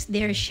sometimes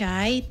they're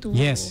shy to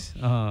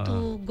to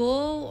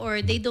go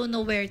or they don't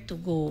know where to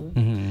go.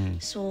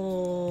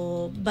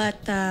 So,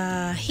 but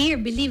here,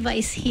 Belliva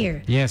is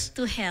here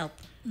to help.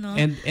 No?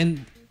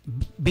 And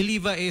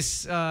Belliva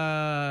is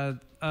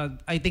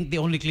I think the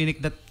only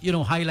clinic that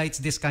highlights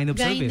this kind of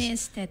service. Gyne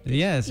aesthetic.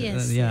 Yes.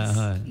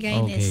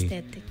 Gyne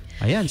aesthetic.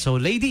 Ayan, so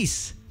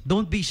ladies,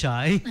 don't be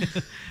shy.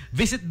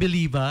 Visit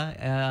Belliva.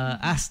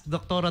 Ask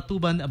Dr.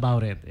 Tuban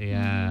about it.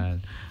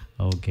 Ayan.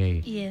 Okay.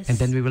 Yes. And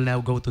then we will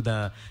now go to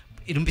the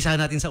inumpisahan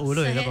natin sa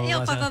ulo.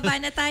 Pababa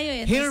na tayo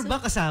eh. Hair ba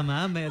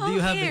kasama? Do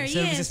you have hair,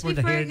 services yes, for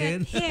the hair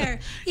din? Hair.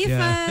 If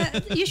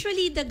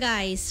usually the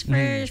guys for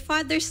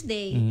Father's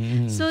Day,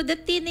 so the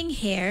thinning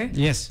hair,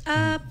 yes.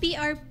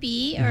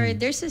 PRP or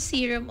there's a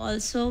serum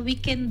also. We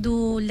can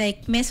do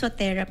like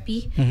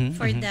mesotherapy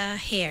for the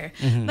hair,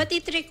 but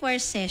it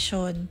requires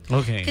session.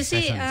 Okay.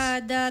 Kasi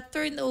the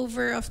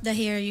turnover of the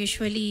hair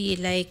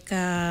usually like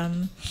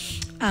 1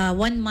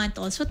 month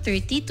also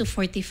 30 to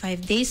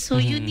 45 days. So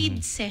you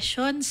need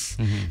sessions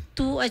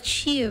to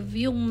achieve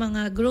yung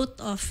mga growth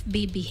of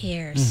baby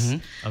hairs.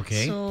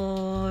 Okay. So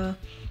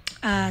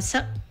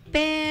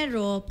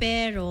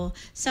pero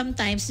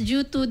sometimes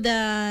due to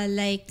the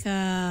like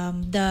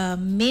the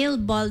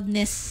male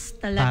baldness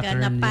talaga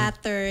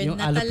pattern yung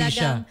na alopecia.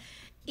 talagang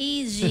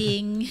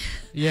aging.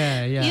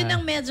 Yeah. Yun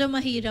ang medyo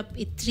mahirap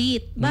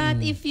i-treat.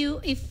 But if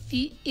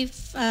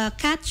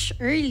catch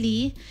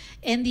early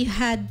and you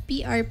had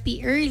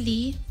PRP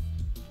early,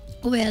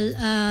 well,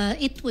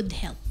 it would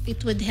help.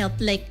 It would help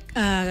like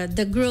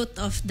the growth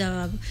of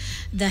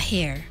the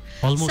hair.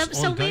 Almost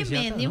Sa all guys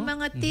women, yata, yung no?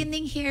 mga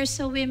thinning hair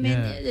sa women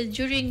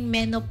during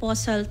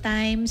menopausal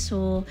time,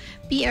 so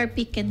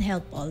PRP can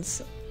help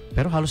also.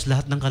 Pero halos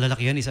lahat ng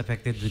kalalakihan is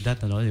affected with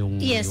that, ano? Yung,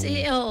 Yes,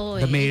 the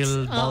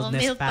male baldness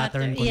male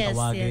pattern kung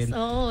tawagin. Yes,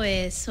 oo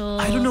So,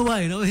 I don't know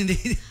why, no?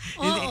 Hindi,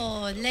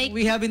 like,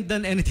 we haven't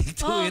done anything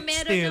to it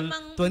meron still.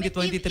 namang,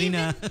 2023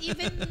 na.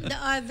 Even the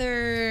other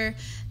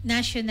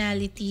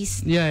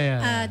nationalities,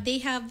 they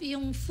have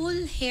yung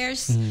full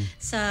hairs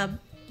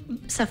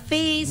sa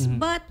face,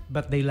 but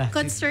they lack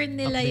concern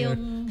nila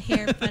yung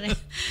hair pa rin.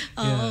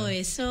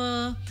 So,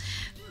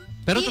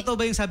 pero totoo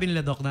ba yung sabi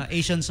nila, Doc, na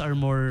Asians have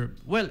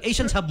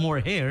more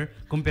hair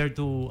compared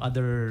to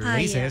other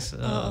races?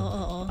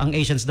 Ang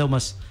Asians daw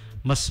mas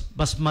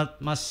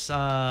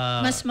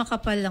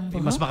makapal ang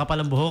buhok. Mas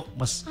makapal ang buhok,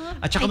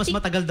 at saka mas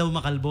matagal daw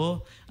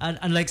makalbo.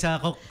 Unlike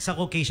sa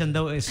Caucasian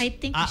daw is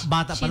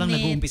bata pa lang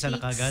nag-uumpisa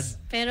na kagad.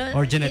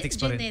 Or genetics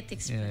pa rin.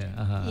 Genetics pa rin.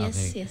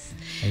 Yes.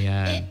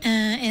 Ayan.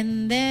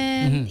 And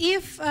then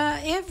if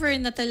ever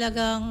na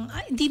talagang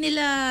hindi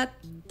nila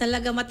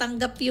talaga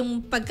matanggap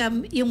yung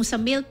yung sa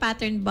male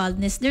pattern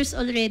baldness, there's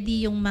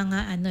already yung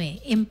mga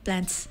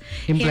implants,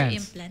 hair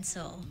implants.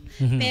 So,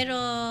 pero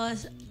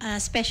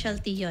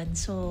specialty yon.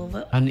 So,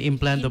 an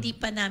implant hindi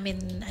pa namin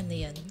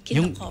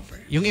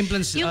kino-cover. Yung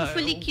implants, yung what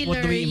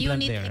follicular do we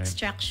implant unit there?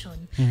 extraction.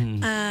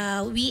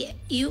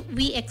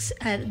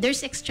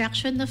 There's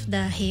extraction of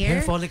the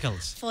hair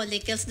follicles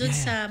dun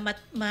sa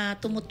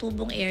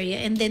tumutubong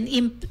area, and then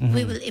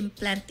we will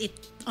implant it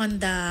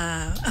on the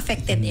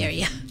affected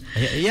area.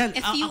 Yan,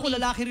 ako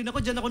lalaki rin ako,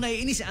 dyan ako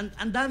naiinis.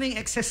 Ang daming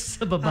excess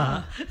sa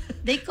baba.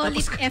 They call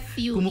it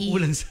FUE,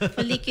 kumukulan sa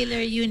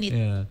follicular unit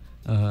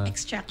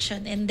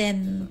extraction, and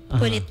then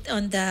put it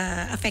on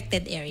the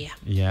affected area.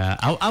 Yeah,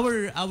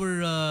 our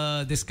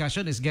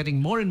discussion is getting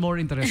more and more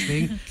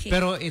interesting. Okay.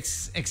 Pero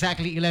it's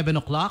exactly 11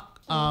 o'clock.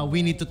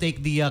 We need to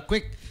take the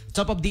quick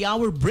top of the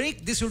hour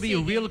break. This will be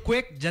real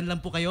quick. Diyan lang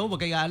po kayo,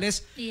 wag kayo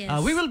alis. Yes.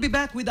 We will be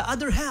back with the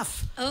other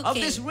half of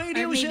this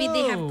radio or maybe show.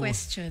 they have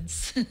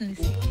questions.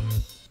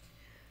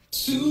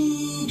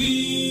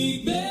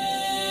 Subic.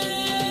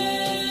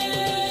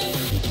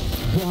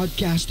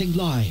 Broadcasting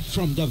live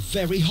from the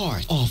very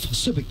heart of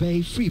Subic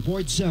Bay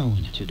Freeport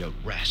Zone to the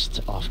rest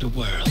of the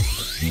world.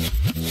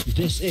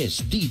 This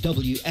is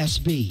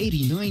DWSB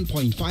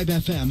 89.5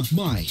 FM,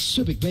 My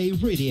Subic Bay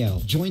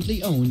Radio,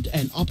 jointly owned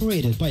and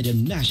operated by the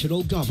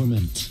national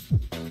government.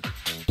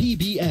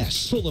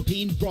 PBS,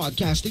 Philippine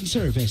Broadcasting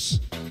Service,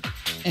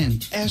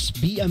 and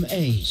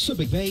SBMA,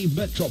 Subic Bay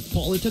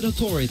Metropolitan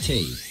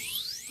Authority.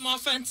 More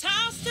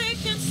fantastic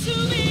than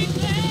Subic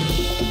Bay.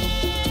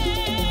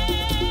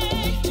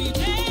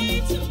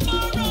 Today,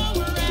 tomorrow,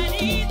 or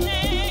any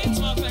day. It's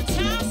more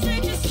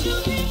fantastic than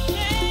Subic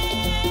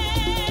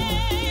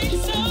Bay.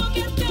 So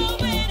get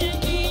going and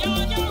be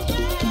on your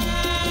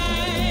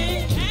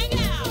way. Hang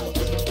out,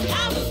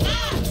 have a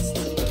blast,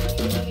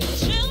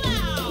 chill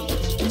out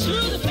to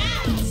the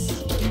max.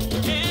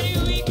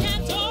 Any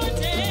weekend or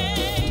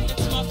day.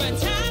 It's more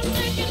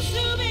fantastic than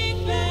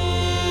Subic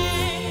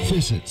Bay.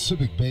 Visit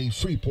Subic Bay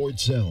Freeport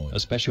Zone. A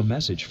special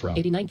message from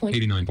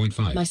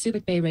 89.5. My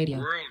Subic Bay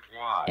Radio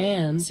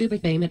and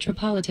Subic Bay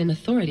Metropolitan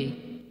Authority.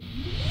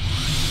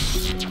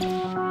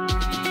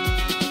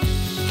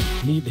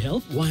 Need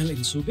help while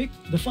in Subic?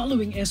 The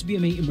following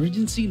SBMA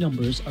emergency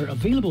numbers are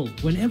available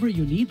whenever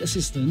you need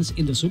assistance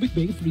in the Subic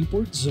Bay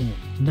Freeport Zone.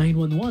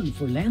 911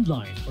 for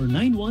landline or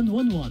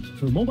 9111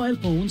 for mobile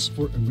phones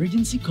for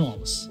emergency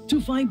calls.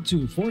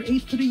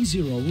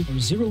 252-4830 or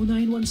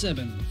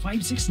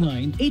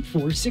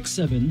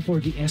 0917-569-8467 for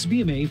the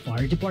SBMA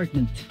Fire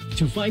Department.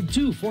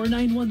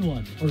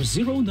 252-4911 or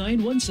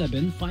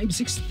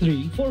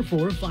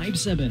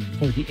 0917-563-4457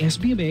 for the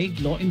SBMA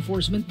Law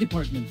Enforcement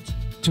Department.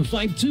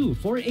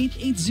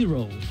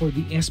 252-4880 for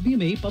the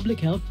SBMA Public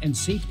Health and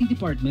Safety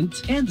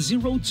Department, and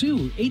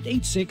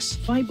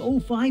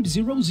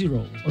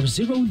 02-886-50500 or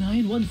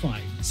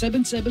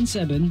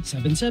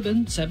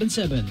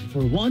 0915-777-7777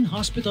 for One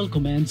Hospital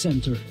Command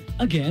Center.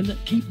 Again,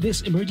 keep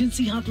these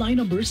emergency hotline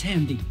numbers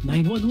handy.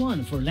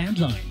 911 for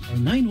landline or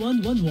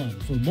 9111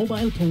 for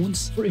mobile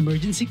phones for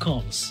emergency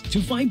calls.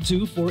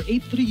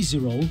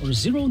 252-4830 or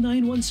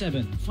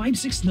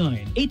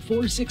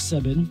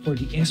 0917-569-8467 for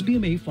the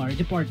SBMA Fire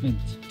Department.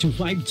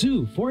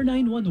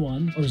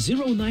 252-4911 or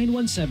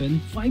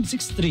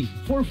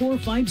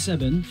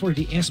 0917-563-4457 for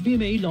the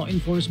SBMA Law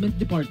Enforcement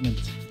Department.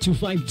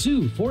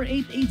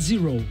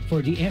 252-4880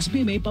 for the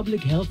SBMA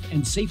Public Health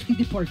and Safety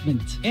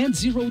Department, and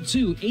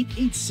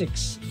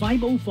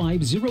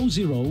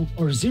 02-886-50500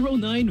 or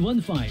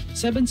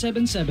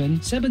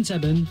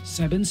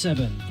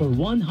 0915-777-7777 for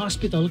One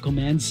Hospital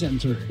Command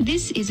Center.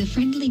 This is a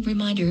friendly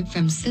reminder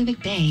from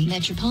Subic Bay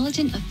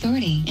Metropolitan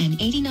Authority and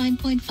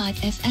 89.5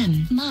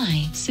 FM,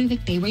 My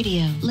Subic Bay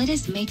Radio. Let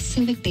us make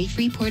Subic Bay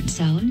Freeport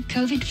Zone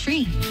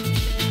COVID-free.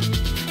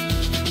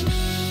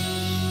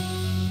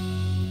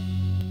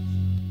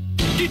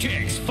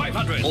 DTX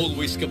 500.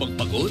 Always ka bang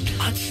pagod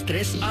at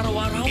stress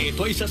araw-araw?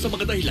 Ito ay isa sa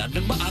mga dahilan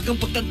ng maagang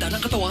pagtanda ng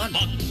katawan.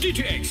 Mag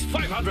DTX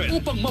 500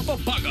 upang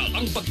mapabagal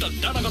ang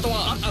pagtanda ng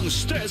katawan at ang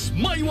stress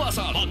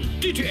maiwasan. Mag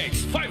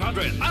DTX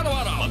 500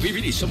 araw-araw.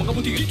 Mabibilis sa mga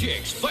butik.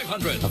 DTX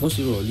 500. Ako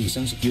si Rolly,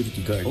 isang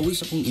security guard. Always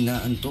akong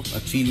inaantok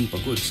at feeling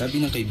pagod. Sabi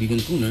ng kaibigan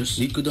ko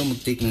nurse, need ko daw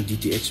mag-take ng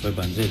DTX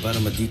 500 para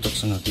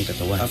ma-detox ang aking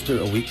katawan. After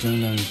a week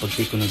lang ng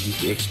pag-take ko ng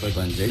DTX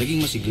 500,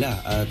 naging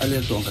masigla at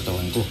alerto ang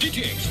katawan ko.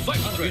 DTX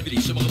 500.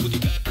 Mabibilis sa mga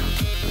butik.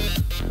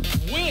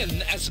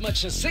 Win as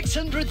much as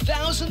 600,000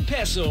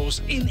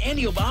 pesos in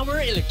any of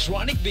our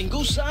electronic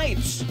bingo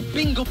sites.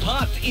 Bingo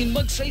Pot in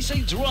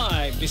Magsaysay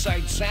Drive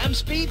beside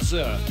Sam's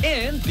Pizza,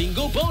 and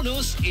Bingo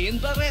Bonus in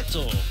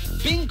Barreto.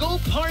 Bingo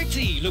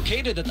Party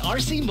located at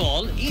RC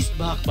Mall, East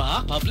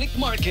Bakbak Public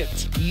Market.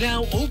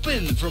 Now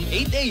open from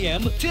 8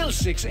 a.m. till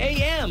 6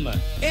 a.m.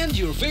 And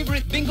your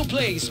favorite bingo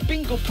place,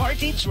 Bingo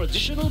Party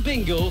Traditional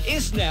Bingo,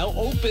 is now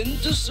open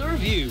to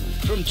serve you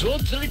from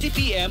 12:30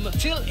 p.m.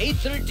 till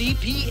 8:30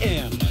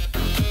 p.m.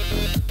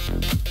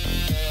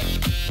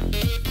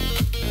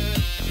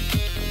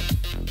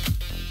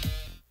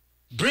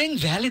 Bring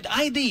valid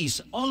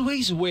IDs.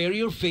 Always wear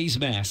your face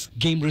mask.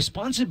 Game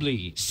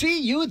responsibly.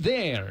 See you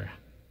there.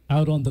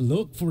 Out on the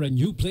look for a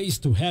new place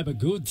to have a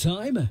good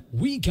time?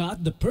 We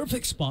got the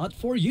perfect spot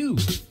for you.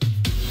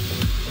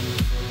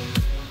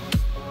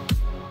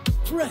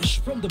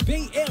 Fresh from the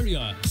Bay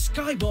Area,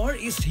 Sky Bar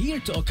is here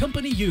to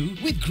accompany you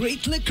with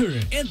great liquor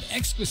and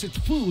exquisite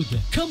food.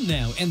 Come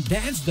now and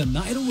dance the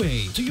night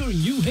away to your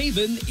new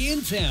haven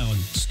in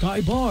town. Sky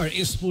Bar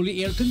is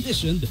fully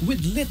air-conditioned with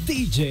lit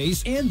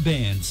DJs and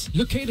bands.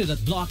 Located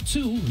at Block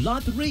 2,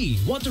 Lot 3,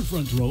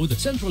 Waterfront Road,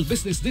 Central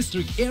Business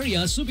District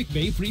area, Subic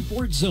Bay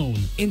Freeport Zone.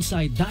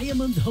 Inside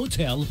Diamond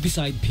Hotel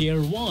beside Pier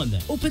 1.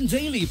 Open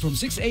daily from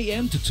 6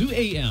 a.m. to 2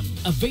 a.m.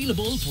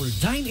 Available for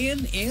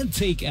dine-in and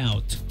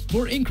take-out.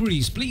 For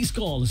inquiries, please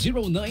call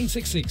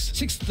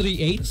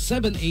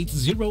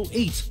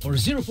 0966-638-7808 or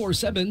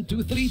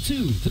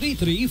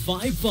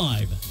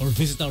 047-232-3355 or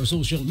visit our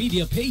social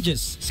media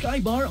pages,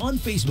 Skybar on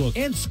Facebook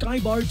and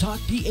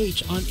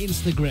Skybar.ph on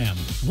Instagram.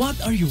 What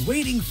are you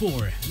waiting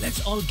for? Let's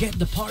all get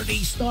the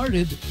party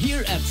started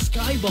here at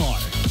Skybar.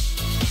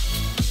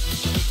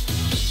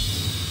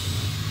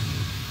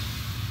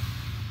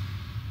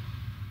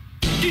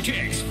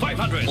 DTX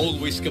 500.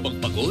 Always ka bang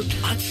pagod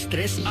at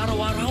stress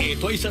araw-araw?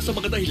 Ito ay isa sa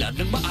mga dahilan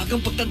ng maagang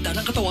pagtanda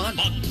ng katawan.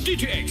 Mag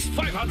DTX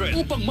 500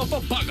 upang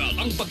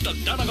mapabagal ang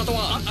pagtanda ng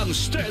katawan at ang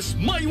stress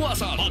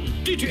maiwasan. Mag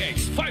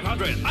DTX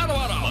 500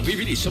 araw-araw.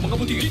 Mabibili sa mga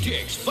butik.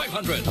 DTX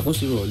 500. Ako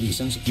si Rolly,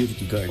 isang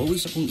security guard.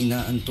 Always akong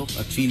inaantok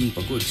at feeling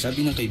pagod.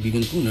 Sabi ng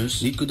kaibigan ko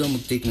nurse, need ko daw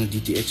mag-take ng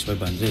DTX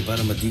 500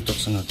 para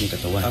ma-detox ang aking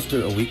katawan.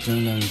 After a week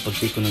lang ng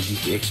pag-take ko ng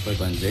DTX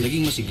 500,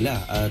 naging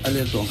masigla at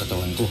alerto ang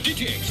katawan ko.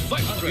 DTX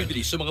 500.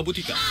 Mabibili sa mga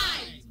butika.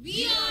 Hi,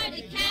 we are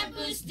the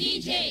Campus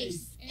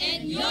DJs,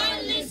 and you're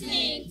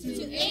listening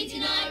to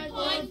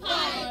 89.5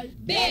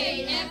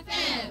 Bay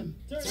FM.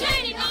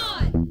 Turn it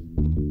on!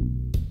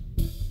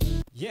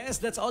 Yes,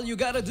 that's all you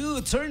gotta do.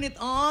 Turn it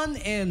on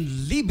and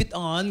leave it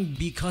on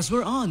because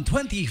we're on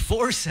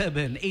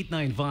 24/7,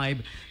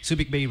 895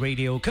 Subic Bay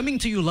Radio. Coming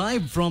to you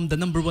live from the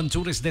 #1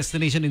 tourist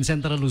destination in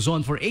Central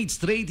Luzon for 8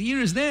 straight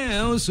years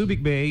now, Subic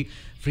Bay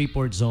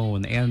Freeport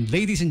Zone. And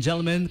ladies and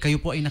gentlemen, kayo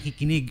po ay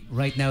nakikinig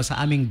right now sa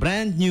aming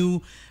brand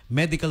new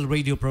medical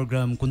radio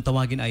program. Kung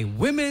tawagin ay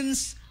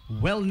Women's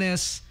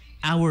Wellness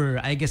Hour.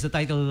 I guess the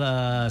title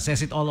says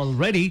it all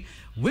already.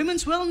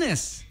 Women's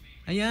Wellness.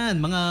 Ayan,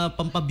 mga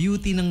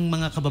pampabeauty ng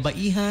mga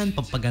kababaihan,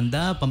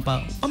 pampaganda,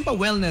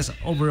 pampa-wellness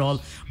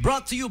overall.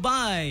 Brought to you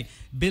by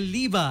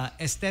Belliva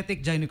Aesthetic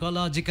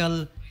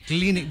Gynecological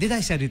Clinic. Did I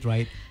said it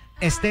right?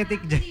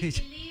 Aesthetic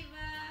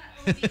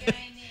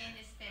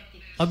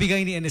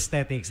Obigaini and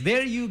Aesthetics.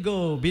 There you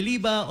go.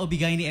 Belliva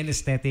Obigaini and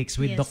Aesthetics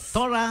with Yes.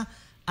 Dr.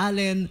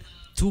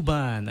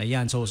 allendt-bellivaph.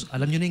 Ayan, so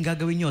alam nyo na yung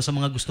gagawin nyo sa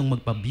mga gustong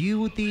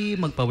magpa-beauty,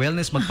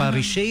 magpa-wellness,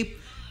 magpa-reshape.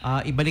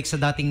 Ibalik sa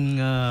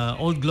dating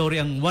old glory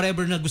ang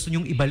whatever na gusto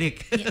nyong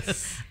ibalik.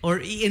 Yes.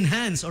 Or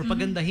i-enhance or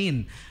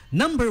pagandahin.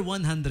 Number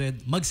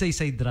 100,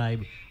 Magsaysay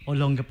Drive,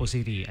 Olongapo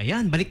City.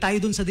 Ayan, balik tayo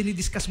dun sa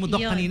dinidiscuss mo, Doc,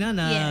 Yun. kanina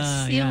na...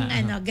 Yes, yung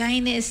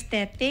gyne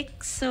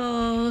aesthetic. So,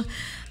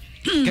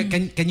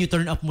 Can you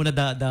turn up muna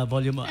the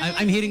volume?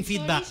 I'm hearing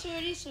feedback.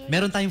 Sorry.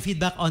 Meron tayong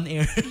feedback on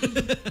air.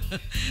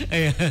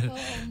 Ayan.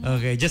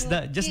 Okay, just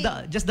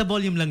the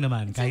volume lang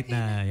naman kahit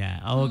na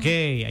yeah.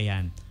 Okay,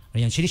 ayan.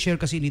 Ayan, sinishare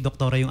kasi ni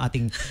Doktora yung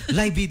ating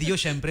live video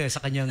syempre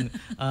sa kanyang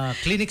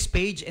clinics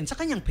page and sa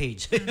kanyang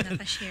page.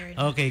 nakashare.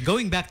 Okay,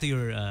 going back to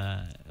your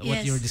what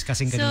Yes. you were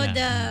discussing So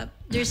kanina.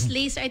 there's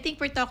laser. I think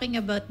we're talking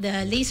about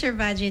the laser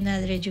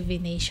vaginal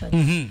rejuvenation.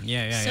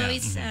 Yeah. So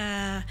it's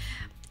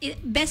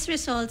best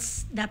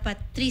results dapat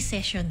 3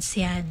 sessions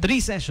yan.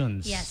 3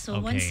 sessions. Yeah, so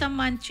okay. once a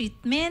month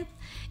treatment.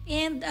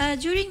 And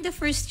during the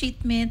first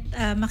treatment,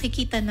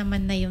 makikita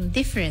naman na yung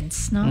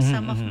difference. No?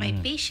 Some of my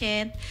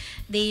patient,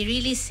 they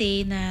really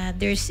say na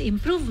there's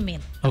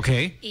improvement.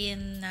 Okay.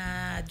 In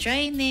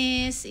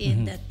dryness,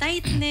 in the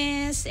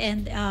tightness,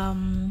 and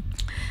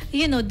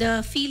the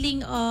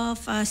feeling of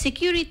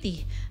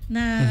security.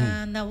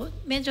 Na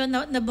medyo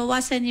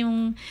nabawasan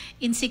yung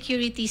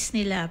insecurities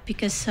nila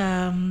because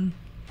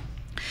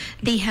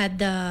they had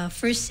the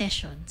first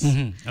sessions.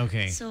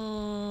 Okay.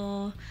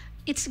 So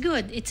it's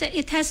good.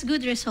 It has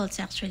good results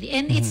actually,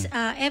 and it's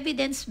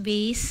evidence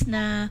based.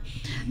 Na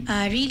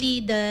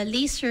really the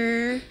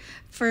laser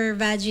for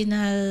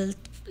vaginal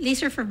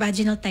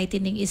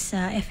tightening is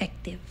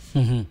effective.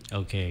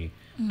 Okay.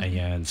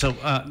 Ayan. So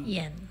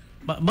Yan.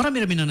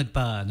 marami na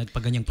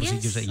nagpaganyang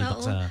procedure sa inyo,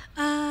 Doc, sa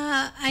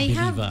I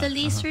have Belliva. the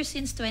laser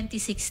since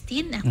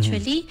 2016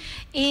 actually,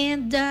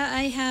 and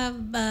I have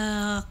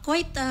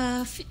quite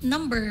a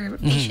number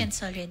of patients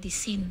already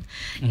seen,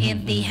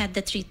 and they had the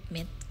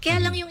treatment. Kaya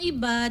lang yung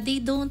iba,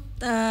 they don't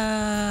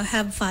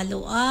have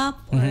follow-up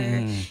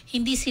or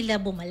hindi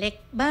sila bumalik.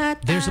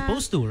 But they're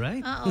supposed to,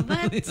 right?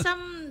 but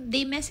some,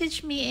 they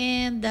message me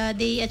and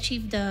they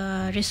achieve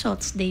the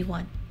results they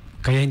want.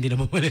 Kaya hindi na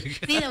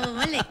bumalik. Hindi na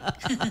bumalik.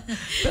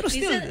 Pero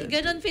still, Minsan,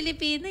 ganun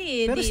Filipino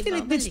eh. pero di still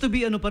it babalik. needs to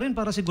be ano pa rin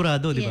para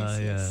sigurado, di ba?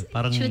 Yes,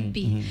 Parang it should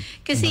be.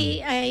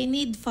 Kasi I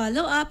need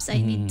follow-ups, I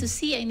need to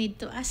see, I need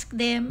to ask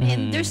them.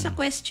 And there's a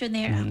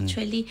questionnaire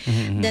actually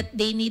that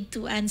they need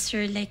to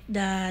answer like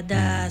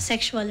the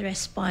sexual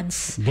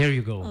response. There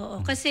you go. Oo,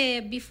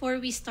 kasi before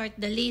we start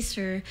the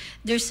laser,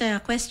 there's a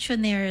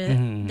questionnaire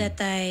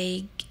that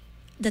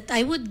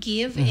I would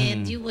give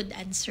and you would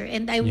answer,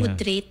 and I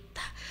would rate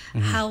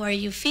how are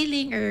you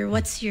feeling or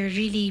what's your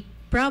really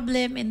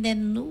problem, and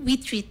then we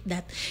treat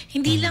that.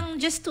 Hindi lang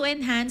just to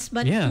enhance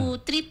but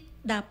to treat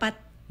dapat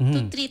to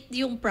treat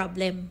yung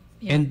problem.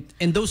 Yeah.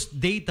 And those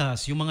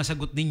datas, yung mga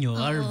sagot ninyo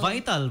are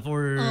vital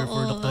for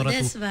doktora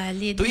that's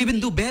valid. to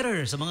even do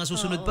better sa mga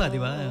susunod pa, di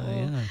ba?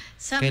 Yeah.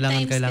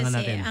 Sometimes Kailangan kasi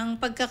natin. ang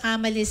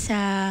pagkakamali sa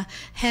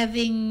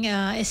having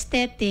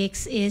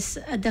aesthetics is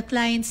the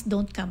clients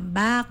don't come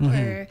back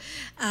or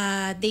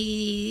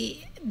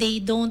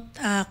they don't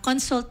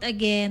consult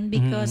again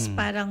because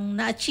parang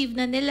na-achieve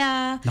na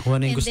nila. Nakuha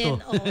na yung gusto.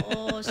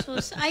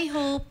 Then, so I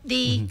hope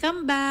they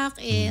come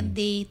back and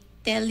they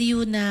tell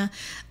you na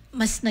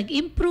mas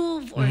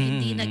nag-improve or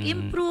hindi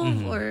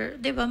nag-improve or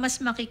 'di ba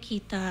mas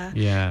makikita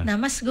na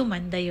mas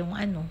gumanda yung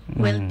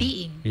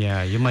well-being.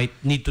 Yeah, you might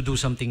need to do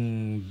something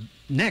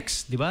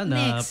next, 'di ba?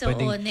 Na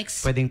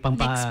pwedeng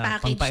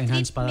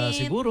pampa-enhance pa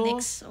siguro.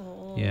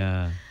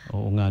 Yeah,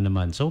 oo nga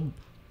naman. So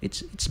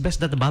it's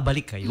best that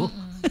babalik kayo.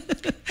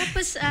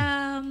 Tapos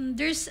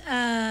there's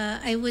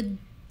I would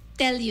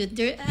tell you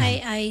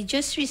I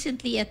just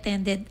recently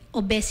attended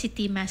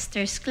obesity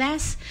masters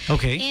class.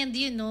 Okay. And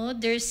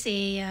there's a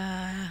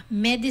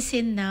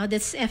medicine now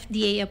that's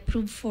FDA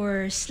approved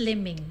for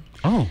slimming.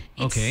 Oh,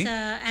 okay. It's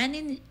an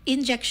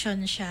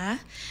injection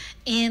siya.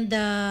 And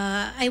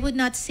I would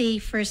not say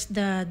first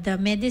the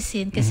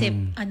medicine kasi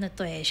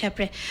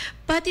syempre.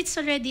 But it's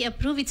already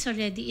approved, it's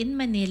already in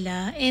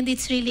Manila, and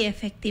it's really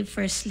effective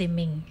for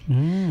slimming.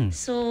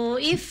 So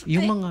if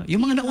yung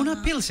mga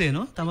nauna pills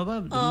no? Tama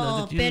ba?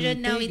 Pero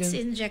now it's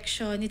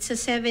injection. It's a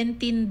 17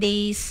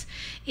 days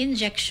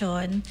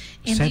injection.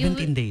 And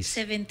 17 days?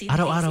 17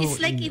 Araw-araw days.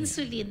 It's like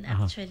insulin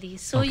actually.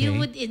 So you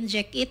would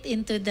inject it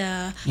into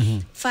the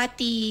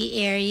fatty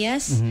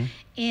areas.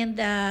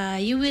 And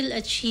you will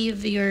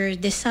achieve your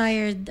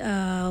desired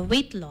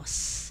weight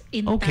loss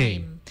in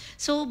time.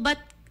 So,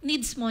 but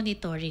needs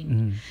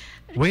monitoring.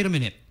 Wait a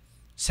minute.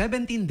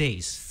 17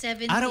 days.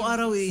 17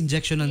 Araw-araw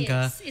i-injectionan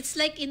ka. Yes, it's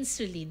like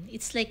insulin.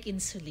 It's like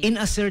insulin. In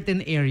a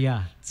certain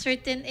area.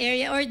 Certain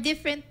area or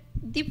different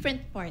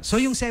parts. So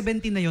yung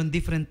 17 na yon,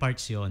 different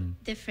parts yon.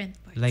 Different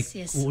parts, like,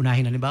 yes.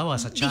 uunahin halimbawa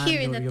sa chan,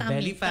 Here in the your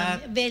belly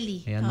fat.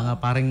 Belly. Ayan, mga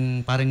parang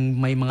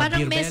may mga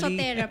parang beer belly.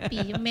 mesotherapy.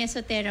 Yung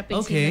mesotherapy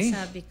Okay.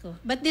 sinasabi ko.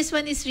 But this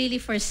one is really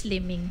for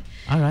slimming.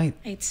 Alright.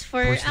 It's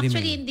for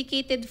actually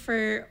indicated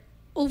for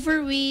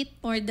overweight,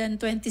 more than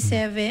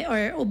 27,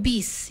 or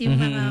obese. Yung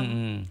mga,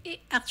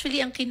 actually,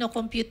 ang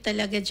kino-compute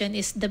talaga dyan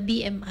is the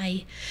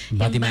BMI.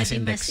 Body yung mass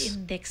body index. mass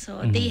index.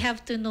 So, they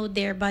have to know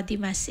their body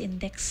mass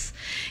index.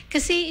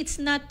 Kasi it's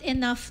not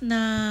enough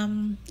na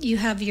you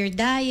have your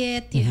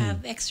diet, you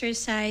have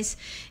exercise.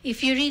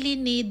 If you really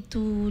need to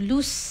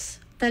lose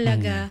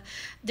talaga,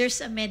 there's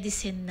a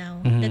medicine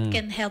now that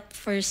can help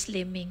for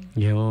slimming.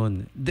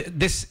 Yun.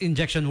 This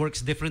injection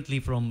works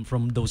differently from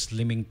those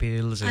slimming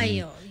pills.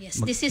 And yes.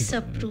 This is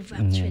approved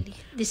actually.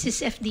 This is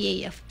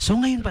FDA approved. So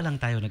ngayon pa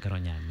lang tayo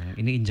nagkaroon yan.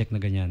 Ini-inject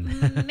na ganyan.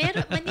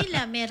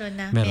 Manila, meron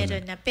na.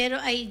 Pero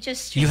I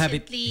just You have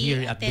it recently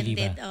here at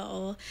attended.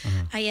 Belliva.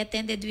 I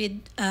attended with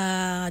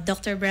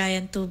Dr.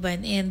 Brian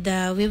Tuban, and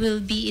we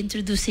will be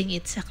introducing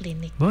it sa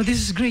clinic. Well,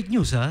 this is great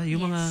news, ha?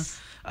 Yung mga... Yes.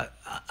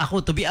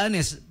 Ako, to be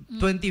honest,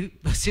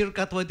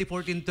 circa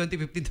 2014,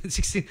 2015,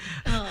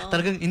 2016,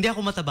 talagang hindi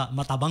ako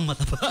matabang.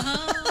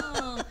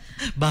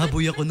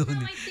 Baboy ako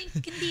noon. I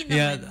think hindi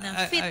naman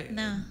na. Fit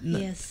na.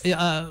 Yes.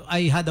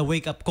 I had a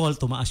wake-up call.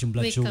 Tumaas yung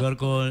blood sugar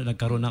ko.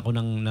 Nagkaroon ako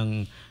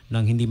ng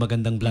hindi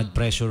magandang blood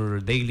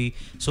pressure daily.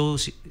 So,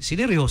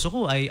 sineryoso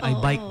ko. I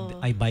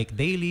bike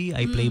daily.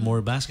 I play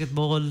more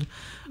basketball.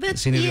 But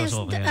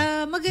sineryoso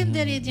yes,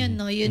 maganda rin yun,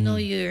 no? You know,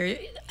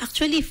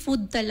 actually,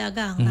 food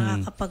talaga ang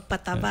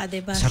nakakapagpataba,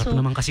 diba? Sarap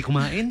naman kasi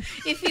kumain.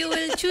 If you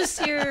will choose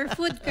your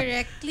food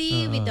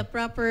correctly with the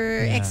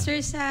proper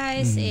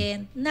exercise,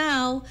 and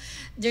now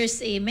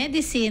there's a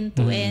medicine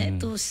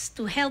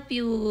to help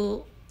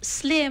you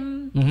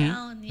slim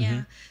down.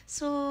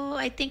 So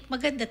I think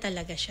maganda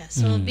talaga siya.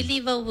 So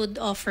Belliva would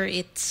offer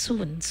it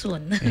soon.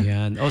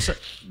 Ayan. Also,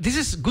 this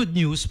is good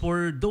news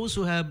for those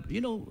who have,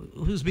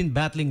 who's been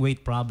battling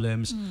weight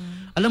problems.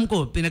 Alam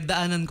ko,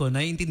 pinagdaanan ko,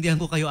 naiintindihan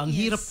ko kayo, ang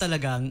hirap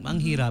talaga, ang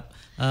hirap,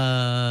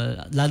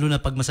 lalo na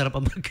pag masarap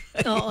ang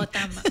pagkain. Oo,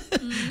 tama.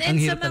 And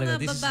sa mga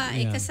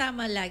babae,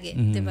 kasama lagi,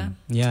 di ba?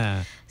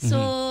 Yeah.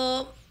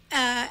 So,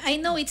 I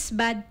know it's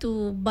bad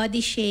to body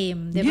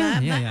shame, di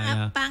ba?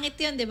 Pangit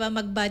yun, di ba?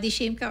 Mag-body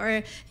shame ka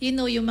or,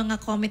 yung mga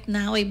comment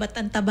na, oy, ba't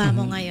ang taba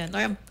mo ngayon?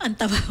 Or ang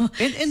taba mo.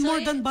 And more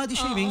than body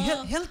shaming,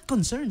 health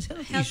concerns,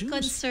 health issues.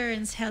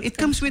 It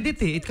comes with it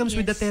eh. It comes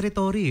with the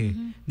territory eh.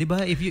 Di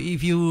ba? If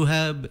you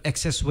have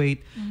excess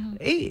weight,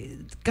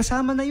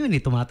 kasama na yun eh.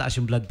 Tumataas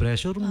yung blood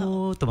pressure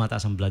mo,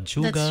 tumataas ang blood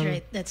sugar.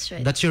 That's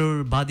right. That's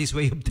your body's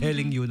way of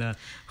telling you na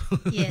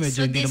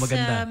medyo hindi na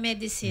maganda. This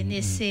medicine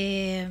is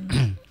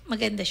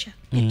maganda siya.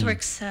 It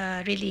works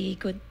really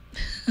good.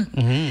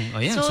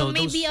 So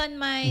maybe on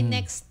my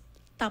next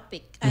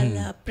topic,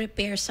 I'll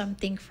prepare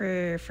something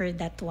for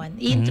that one.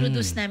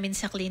 I-introduce namin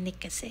sa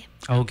clinic kasi.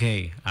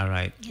 Okay, all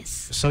right.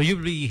 Yes. So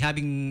you'll be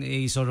having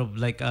a sort of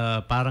like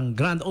parang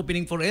grand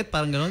opening for it,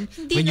 parang ganon?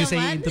 Hindi When you naman. say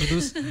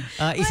introduce,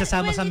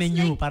 isasama sa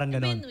menu, like, parang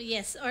ganon.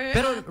 Yes. Or,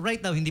 pero right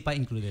now, hindi pa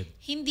included.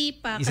 Hindi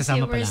pa kasi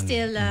Isasama pa we're lang.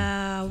 still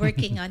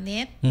working on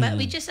it. But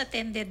we just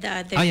attended the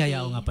other day.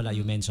 Oo nga pala,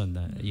 you mentioned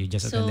that. You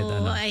just attended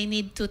So I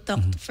need to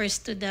talk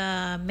first to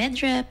the med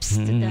reps,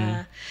 to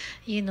the,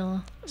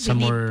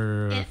 some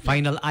more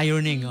final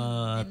ironing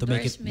to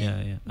make it.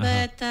 Endorsement.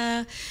 But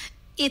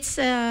it's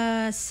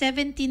a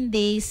 17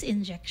 days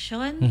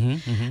injection.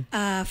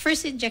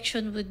 First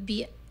injection would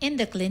be in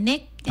the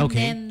clinic, and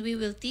then we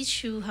will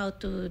teach you how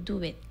to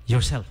do it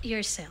yourself. Oh,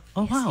 yes.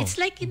 wow. It's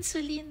like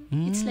insulin.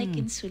 It's like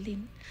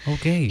insulin.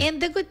 Okay.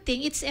 And the good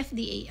thing, it's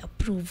FDA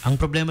approved. Ang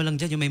problema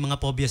lang dyan, yung may mga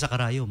phobia sa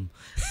karayom.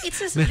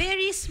 It's a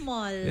very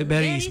small,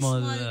 very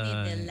small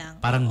needle lang.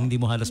 Parang hindi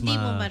mo halos hindi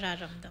mo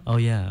mararamdaman. Oh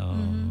yeah.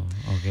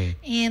 Okay.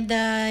 And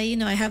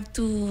I have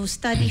to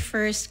study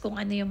first kung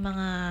ano yung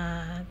mga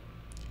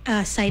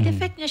side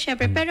effect niya,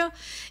 syempre. Pero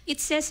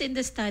it says in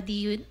the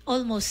study,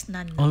 almost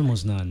none.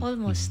 Almost none.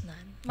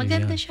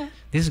 Maganda siya.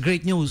 This is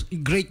great news.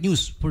 Great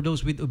news for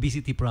those with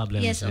obesity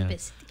problems. Yes,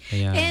 obesity.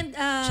 Yeah. And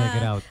check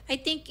it out. I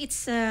think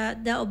it's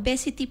the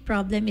obesity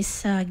problem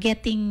is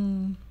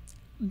getting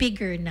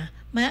bigger na.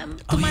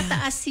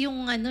 Tumataas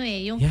yung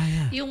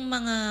yung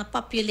mga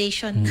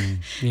population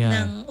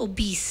ng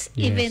obese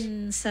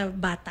even sa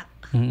bata.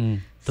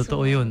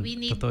 Totoo yun.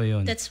 Totoo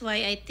yun. That's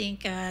why I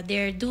think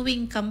they're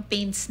doing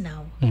campaigns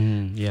now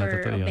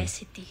for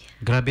obesity.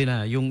 Grabe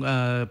na yung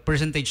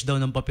percentage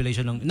daw ng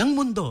population ng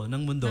mundo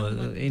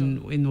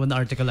in one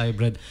article I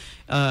read,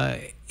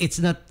 it's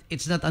not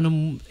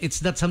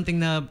something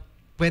na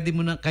pwede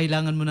mo na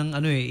kailangan mo ng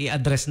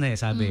i-address na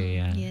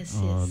sabi. Yes.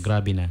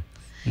 Grabe na.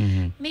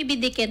 Maybe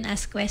they can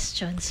ask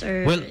questions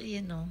or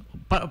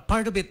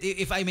part of it,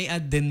 if I may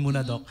add din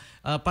muna, Doc,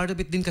 part of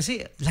it din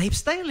kasi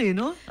lifestyle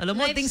no? Alam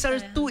mo, things are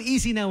too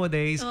easy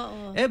nowadays.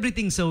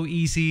 Everything's so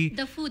easy.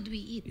 The food we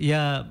eat.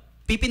 Yeah.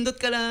 Pipindot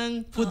ka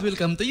lang, food will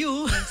come to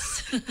you.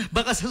 Yes.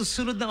 Baka sa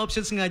susunod na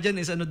options nga dyan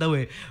is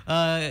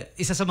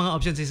isa sa mga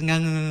options is nga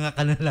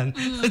ka na lang.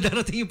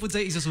 Darating yung food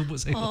sa'yo, isusubo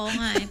sa'yo. Oo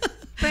nga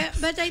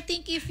But I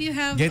think if you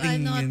have yung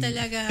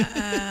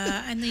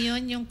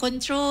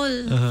control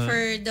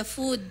for the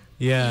food.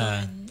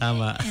 Yeah,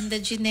 tama. And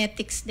the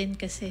genetics din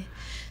kasi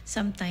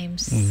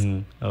sometimes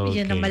Okay.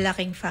 yun ang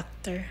malaking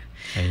factor.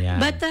 Ayan.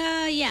 But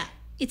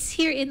it's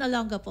here in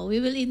Olongapo.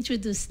 We will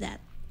introduce that.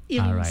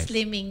 Yung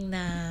slimming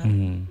na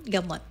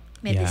gamot,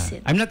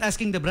 medicine. I'm not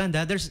asking the brand.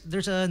 There's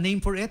a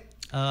name for it.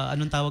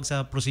 Anong tawag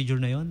sa procedure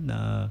na yun?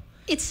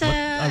 It's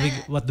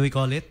what do we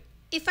call it?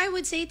 If I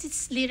would say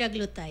it's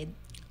liraglutide.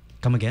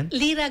 Come again?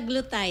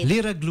 Liraglutide.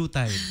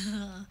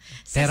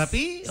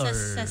 Therapy or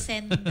sa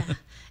senda.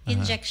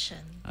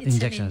 Injection. It's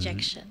an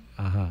injection.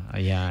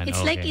 Ayan.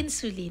 It's like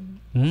insulin.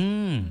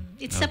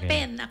 It's a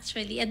pen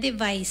actually, a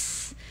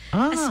device.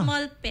 A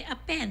small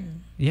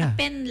pen. A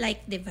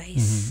pen-like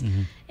device.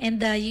 And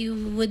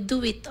you would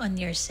do it on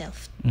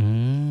yourself.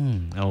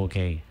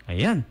 Okay.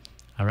 Ayan.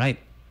 All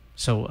right.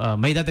 So,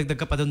 may dadagdag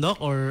ka pa dun,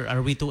 Doc? Or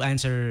are we to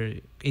answer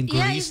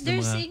inquiries? If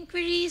there's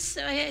inquiries,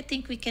 I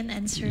think we can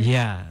answer.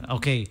 Yeah.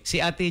 Okay.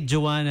 Si Ate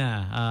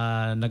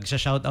Joanna,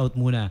 nagsha-shoutout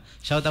muna.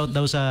 Shoutout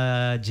daw sa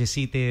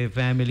Jesite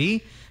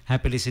family.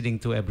 Happy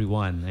listening to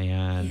everyone.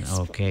 Ayan. Yes,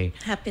 okay.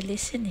 Happy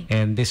listening.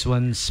 And this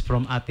one's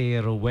from Ate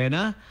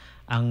Rowena.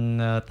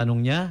 Ang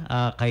tanong niya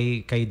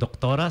kay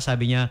doktora,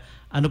 sabi niya,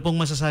 ano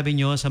pong masasabi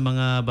niyo sa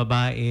mga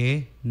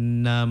babae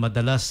na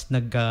madalas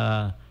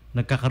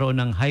nagkakaroon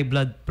ng high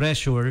blood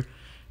pressure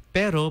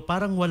pero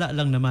parang wala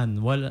lang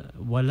naman,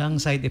 walang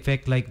side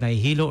effect like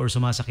nahihilo or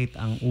sumasakit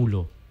ang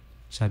ulo?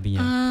 Sabi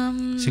niya.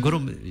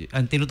 Siguro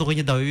ang tinutukoy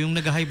niya daw yung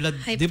nag-high blood,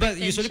 'di ba?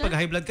 Usually pag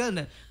high blood ka,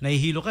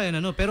 nahihilo ka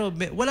pero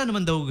wala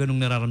naman daw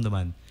ganung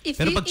nararamdaman.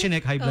 Pero pag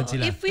chinek high blood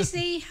sila. If we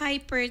say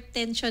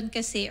hypertension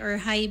kasi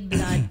or high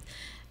blood,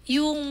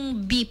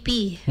 yung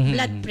BP,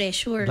 blood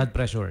pressure. Blood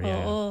pressure,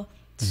 yeah. Oo.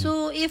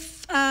 So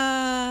if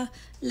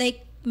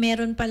like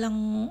meron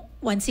palang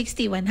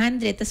 160,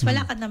 100, tas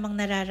wala ka namang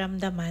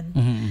nararamdaman.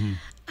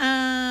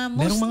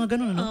 Merong mga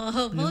ganun,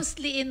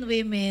 mostly in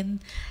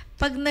women,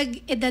 pag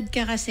nag-edad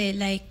ka kasi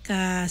like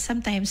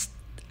sometimes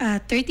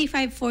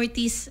 35,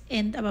 40s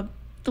and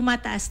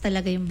tumataas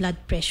talaga yung blood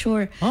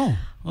pressure. Oh,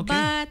 okay.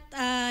 But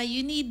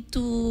you need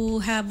to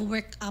have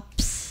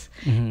workups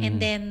And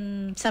then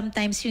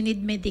sometimes you need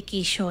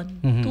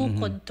medication to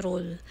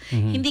control.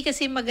 Hindi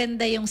kasi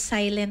maganda yung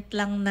silent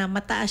lang na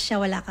mataas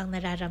siya, wala kang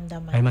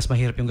nararamdaman. Ay, mas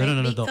mahirap yung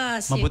gano'n, Like, Dok?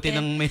 because Mabuti you can,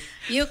 lang may...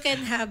 you can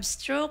have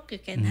stroke,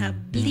 you can have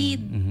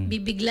bleed,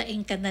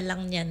 bibiglain ka na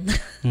lang yan.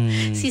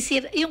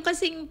 Yung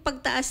kasing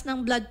pagtaas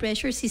ng blood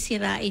pressure,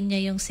 sisirain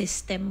niya yung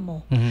system mo.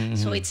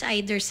 So it's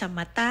either sa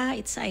mata,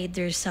 it's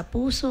either sa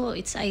puso,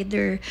 it's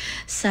either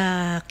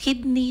sa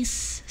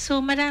kidneys.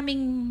 So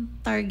maraming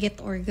target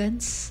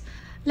organs.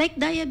 Like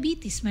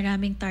diabetes,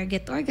 maraming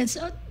target organs.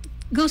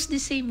 Goes the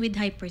same with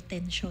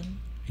hypertension.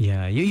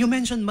 Yeah, you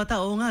mentioned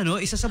mata, oo nga,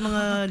 no? Isa sa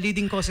mga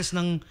leading causes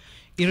ng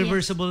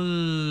irreversible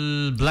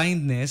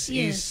blindness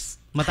is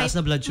mataas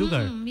na blood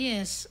sugar.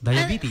 Yes.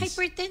 Diabetes.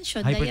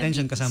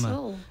 Hypertension kasama.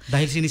 So,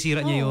 dahil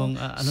sinisira niya yung,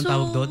 anong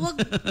tawag doon?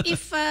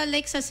 If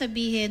like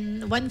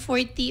sasabihin,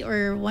 140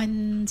 or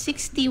 160,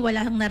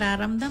 wala kang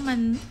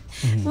nararamdaman,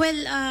 well,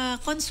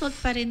 consult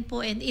pa rin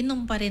po and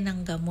inom pa rin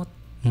ang gamot.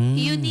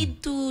 You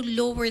need to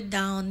lower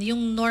down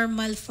yung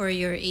normal for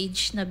your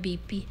age na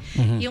BP.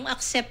 Yung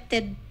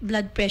accepted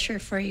blood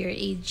pressure for your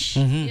age.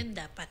 Yun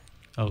dapat.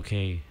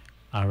 Okay.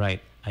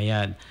 Alright.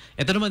 Ayan.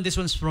 Ito naman, this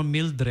one's from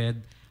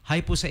Mildred. Hi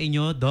po sa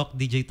inyo, Doc,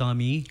 DJ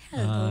Tommy.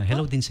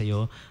 Hello din sa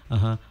iyo.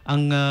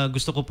 Ang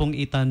gusto ko pong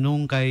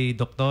itanong kay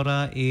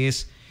Doktora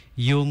is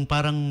yung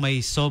parang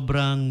may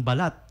sobrang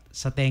balat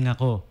sa tenga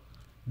ko.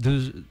 Do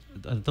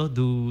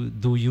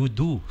you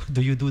do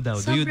daw?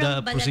 Do you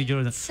the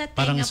procedure?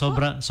 Parang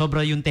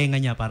sobra yung tenga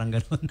niya, parang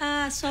gano'n.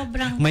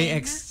 Sobrang may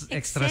tenga?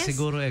 extra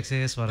siguro,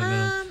 excess, parang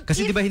gano'n.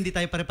 Kasi di ba hindi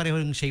tayo pare-pareho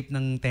yung shape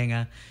ng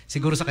tenga?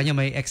 Siguro sa kanya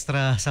may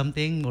extra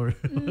something or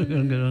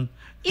gano'n.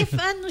 If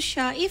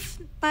if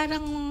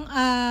parang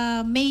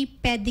may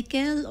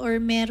pedicle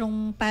or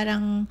merong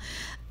parang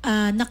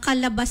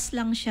nakalabas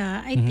lang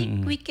siya, I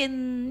think we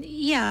can,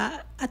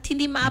 at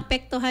hindi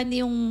maapektuhan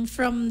yung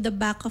from the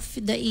back of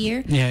the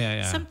ear.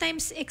 Yeah.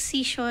 Sometimes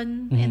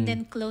excision and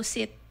then close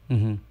it.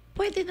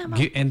 Pwede naman.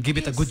 And give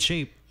it a good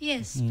shape.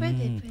 Yes,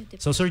 pwede.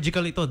 So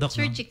surgical ito, Doc,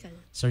 Surgical.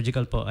 No?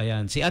 Surgical po,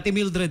 ayan. Si Ate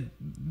Mildred,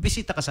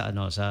 bisita ka sa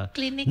sa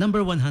Clinic.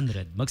 number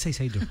 100,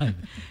 Magsaysay Drive,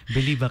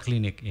 Belliva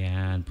Clinic.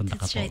 Ayan, punta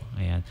That's ka po. right.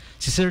 Ayan.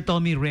 Si Sir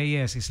Tommy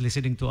Reyes is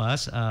listening to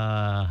us.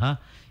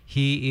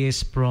 He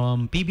is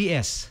from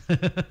PBS.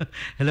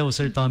 Hello,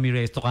 Sir Tommy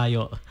Reyes,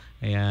 Tokayo.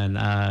 Ayan,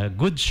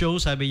 good show,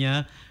 sabi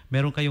niya.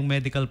 Meron kayong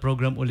medical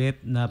program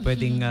ulit na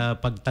pwedeng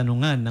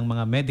pagtanungan ng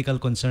mga medical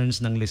concerns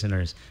ng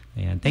listeners.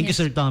 Ayan. Thank you,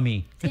 Sir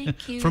Tommy. Thank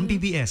you. From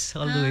PBS,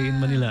 all the way in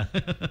Manila.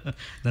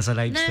 Nasa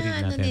live stream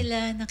natin. Nila,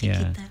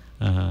 nakikita.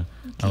 Yeah.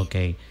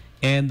 Okay.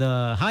 And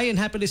hi and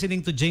happy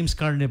listening to James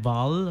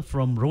Carnival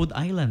from Rhode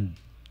Island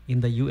in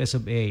the US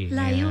of A.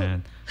 Layo.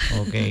 Ayan.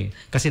 Okay.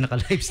 Kasi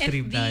naka-live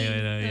stream FB. tayo.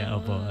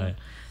 Opo.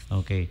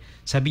 Okay.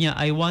 Sabi niya,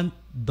 I want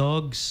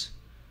dogs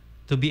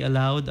to be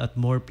allowed at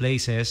more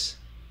places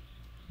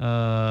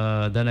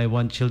than I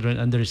want children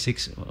under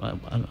 6.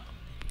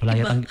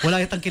 Wala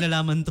yatang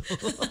kinalaman to.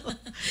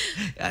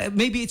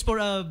 Maybe it's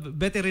for a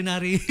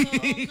veterinary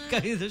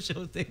kind of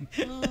show thing.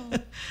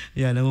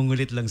 Yeah,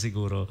 nangungulit lang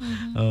siguro.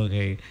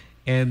 Okay.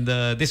 And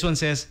this one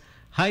says,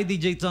 hi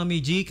DJ Tommy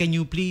G, can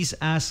you please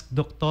ask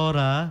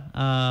Doktora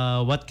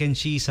what can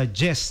she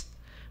suggest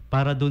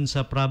para dun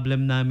sa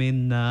problem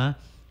namin na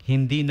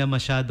hindi na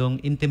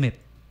masyadong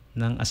intimate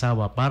ng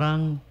asawa.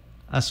 Parang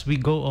as we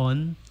go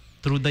on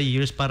through the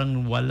years,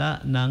 parang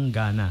wala ng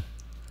gana.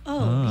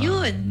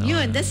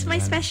 Yun. That's my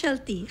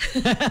specialty.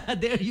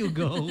 There you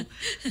go.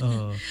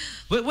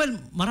 Well,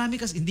 marami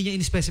kasi hindi niya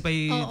in-specify,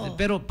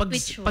 pero pag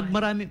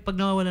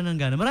nawawala ng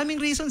gana, maraming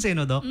reasons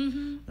no, Doc?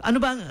 Ano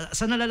ba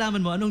sa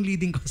nalalaman mo, anong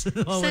leading cause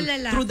sa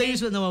lalaki. Through the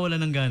years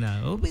nawawala ng gana?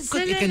 It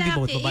can be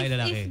both, babae,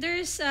 lalaki. If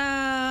there's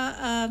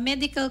a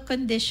medical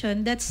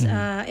condition, that's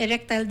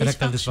erectile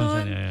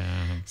dysfunction.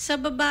 Sa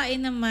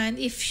babae naman,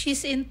 if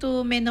she's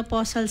into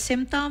menopausal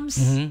symptoms,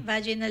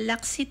 vaginal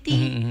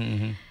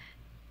laxity,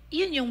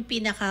 yun yung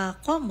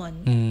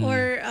pinaka-common.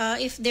 Or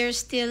if there's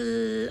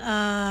still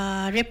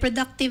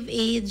reproductive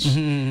age,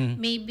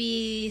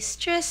 maybe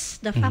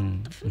stress,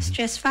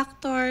 stress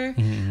factor,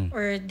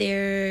 or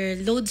their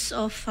loads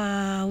of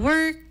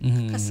work,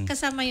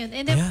 kasama yun.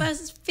 And then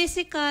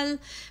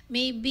physical,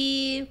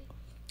 maybe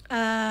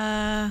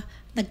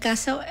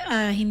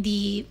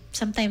hindi,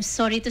 sometimes,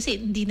 sorry to say,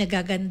 hindi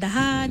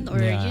nagagandahan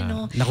or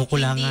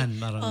nakukulangan.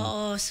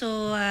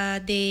 So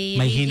they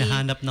may really,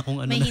 hinahanap na kung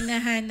ano may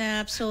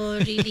hinahanap,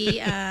 so really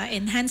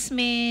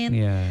enhancement,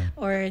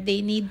 or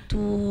they need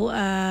to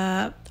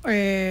or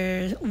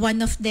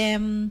one of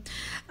them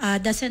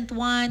doesn't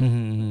want,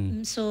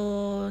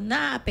 so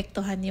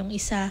naaapektuhan yung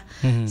isa.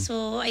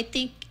 So I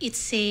think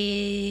it's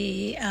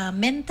a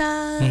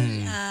mental,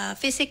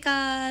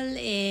 physical,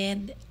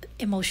 and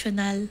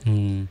emotional.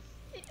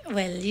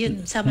 Well,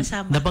 yun,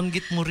 sama-sama.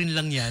 Nabanggit mo rin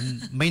lang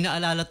yan. May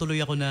naalala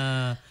tuloy ako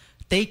na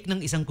take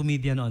ng isang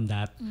comedian on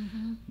that.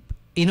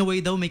 in a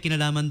way daw may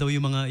kinalaman daw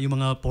yung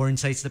mga porn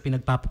sites na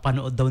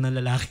pinagpapanood daw ng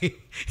lalaki.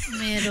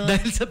 Meron.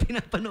 Dahil sa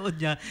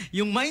pinapanood niya,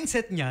 yung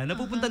mindset niya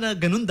napupunta na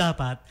ganun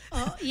dapat.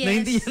 Yes, na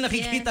hindi niya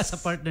nakikita sa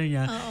partner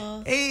niya.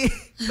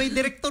 May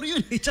director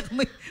yun, tsaka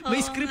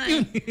may script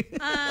yun.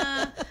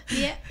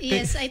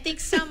 Yes, I think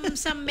some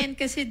men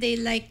kasi they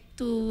like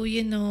to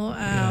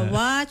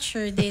watch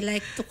or they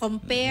like to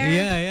compare.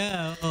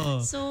 Yeah.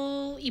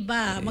 So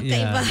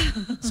magkaiba.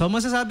 So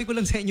masasabi ko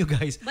lang sa inyo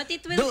guys. But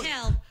it will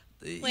help.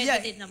 Pwede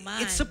din naman.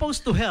 It's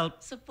supposed to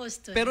help.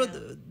 Pero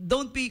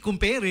don't be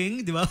comparing,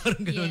 di ba?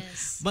 Parang ganun.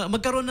 Yes.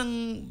 Magkaroon ng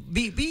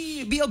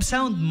be of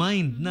sound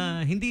mind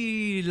na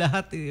hindi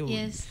lahat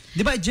Yes.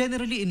 Di ba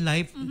generally in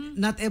life,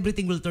 not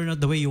everything will turn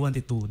out the way you want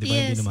it to, di ba?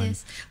 Yes, Hindi naman.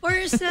 yes. Or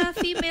sa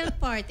female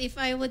part, if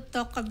I would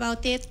talk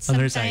about it, On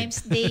her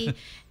sometimes side.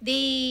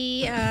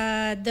 the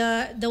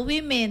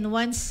women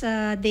once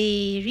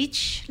they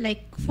reach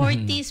like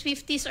 40s,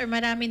 50s or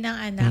marami ng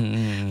anak,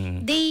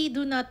 they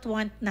do not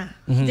want na.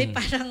 They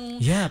parang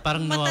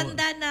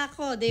matanda na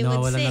ako, they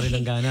would say. Na rin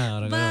ang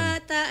gana.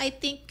 But I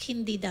think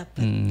hindi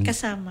dapat.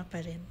 Kasama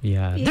pa rin.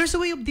 Yeah. There's a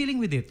way of dealing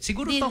with it.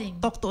 Siguro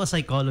talk to a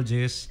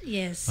psychologist.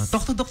 Yes.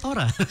 Talk to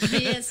doktora.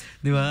 Yes.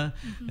 Di ba?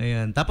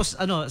 Ayan. Tapos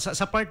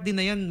sa part din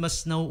na yan,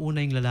 mas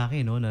nauuna yung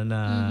lalaki, no? Na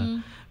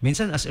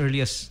minsan as early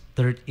as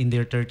in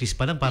their 30s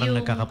pa lang parang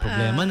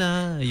nagkakaproblema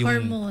na yung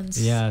hormones.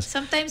 Yes.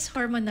 Sometimes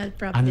hormonal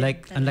problem.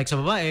 Unlike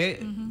sa babae,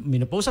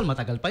 menopausal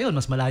matagal pa yun,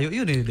 mas malayo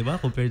yun di ba?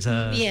 Compared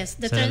sa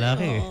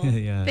lalaki.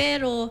 Yeah.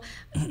 Pero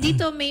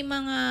dito may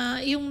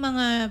yung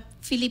mga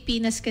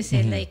Filipinas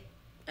kasi like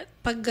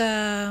pag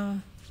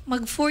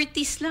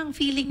mag-40s lang,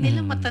 feeling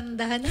nila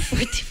matanda na,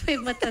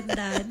 45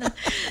 matanda na.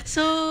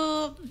 So,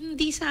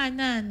 hindi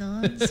sana,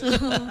 no? So,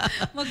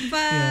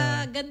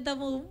 magpaganda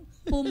mo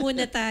po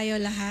muna tayo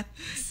lahat.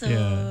 So,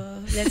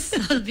 let's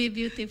all be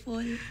beautiful.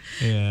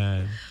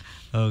 Yeah.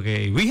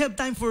 Okay. We have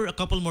time for a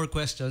couple more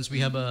questions. We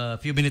have a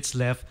few minutes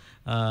left.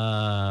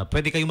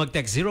 Pwede kayong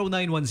mag-text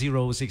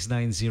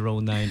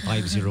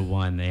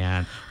 0910-690-9501.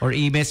 Ayan. Or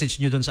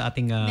i-message nyo dun sa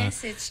ating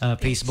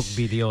Facebook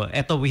video.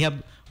 Eto, we have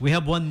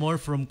one more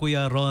from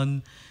Kuya Ron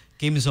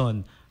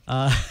Kimson.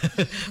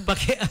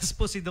 Pakias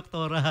po si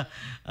Doktora,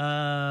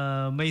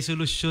 may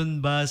solusyon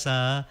ba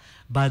sa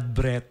bad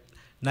breath?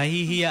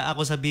 Nahihiya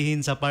ako sabihin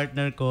sa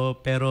partner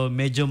ko pero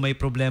medyo may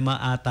problema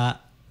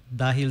ata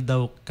dahil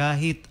daw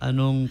kahit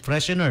anong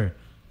freshener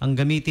ang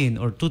gamitin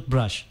or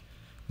toothbrush,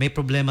 may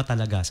problema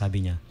talaga,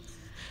 sabi niya.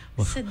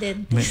 Sa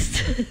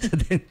dentist. Sa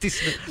dentist.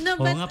 No,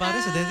 Oo nga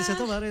pare, sa dentist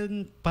ito,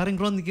 parang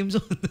Ron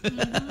Kimson.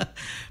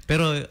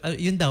 Pero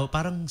yun daw,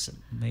 parang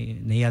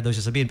nahiya daw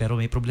siya sabihin, pero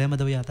may problema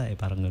daw yata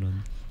parang ganun.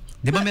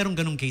 Di ba merong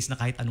ganung case na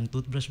kahit anong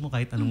toothbrush mo,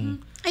 kahit anong...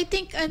 I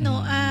think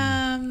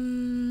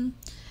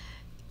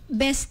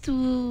best to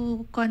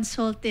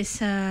consult is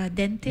a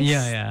dentist.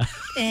 Yeah.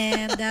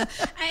 And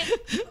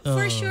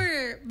for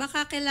sure,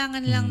 baka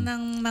kailangan lang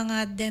ng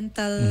mga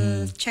dental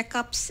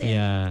checkups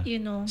and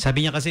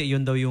Sabi niya kasi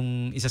yun daw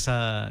yung isa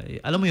sa,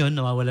 alam mo yun,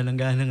 nawawala ng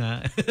gana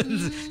nga.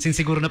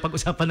 Siguro na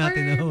pag-usapan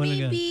natin na nawawala ng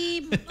gana.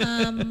 Maybe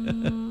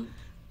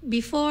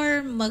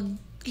before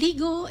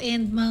magligo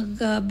and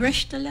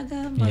mag-brush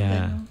talaga.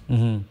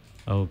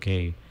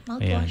 Okay.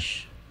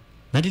 Mouthwash.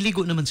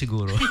 Naliligo naman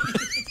siguro.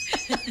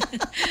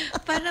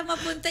 Para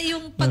mapunta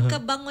yung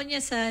pagkabango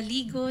niya sa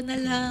ligo na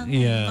lang,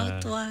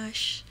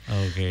 mouthwash.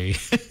 Okay.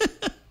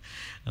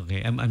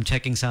 Okay, I'm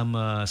checking some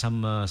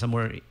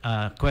more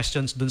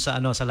questions dun sa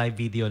sa live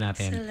video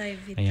natin. Sa live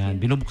video. Ayan,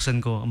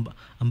 binubuksan ko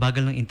ang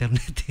bagal ng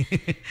internet.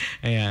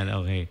 Ayan,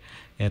 okay.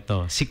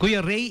 Eto, si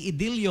Kuya Ray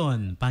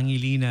Idilion,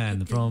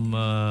 Pangilinan from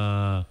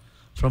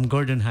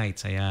Gordon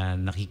Heights.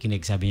 Ayan,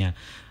 nakikinig, sabi niya.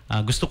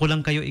 Gusto ko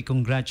lang kayo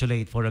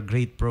i-congratulate for a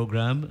great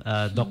program,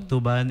 Doc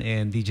Tuban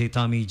and DJ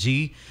Tommy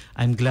G.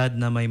 I'm glad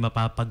na may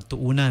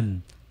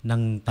mapapagtuunan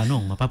ng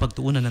tanong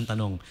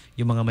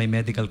yung mga may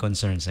medical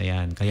concerns.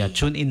 Ayan. Kaya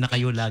tune in na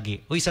kayo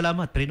lagi. Uy,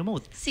 salamat.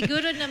 Pre-note.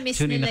 Siguro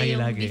na-miss nila yung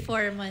lagi.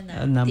 Before man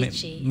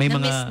DJ.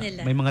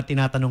 May mga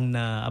tinatanong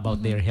na about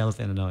their health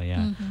and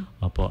ayan.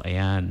 Opo,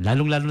 ayan.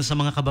 Lalong-lalo na sa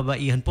mga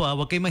kababaihan po.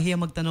 Huwag kayo mahiya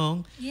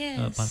magtanong.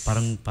 Yes.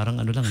 Parang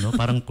ano lang, no?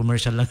 Parang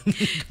commercial lang.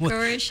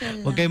 Commercial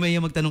lang. Huwag kayo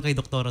mahiya magtanong kay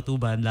Doktora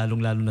Tuban,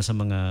 lalong-lalo na sa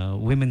mga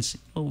women's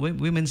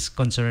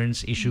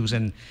concerns, issues,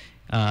 and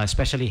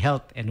especially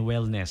health and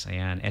wellness.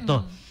 Ayan.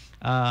 Ito.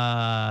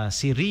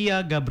 Si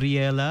Ria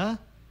Gabriela.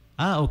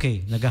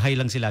 Okay. Nag-hi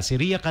lang sila. Si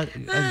Ria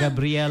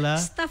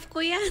Gabriela. Staff ko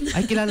yan.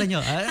 Ay, kilala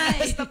nyo.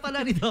 Staff pala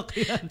ni Doc.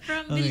 Yan.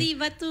 From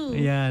Beliva 2.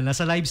 Ayan.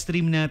 Nasa live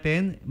stream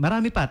natin.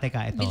 Marami pa.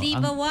 Teka, ito.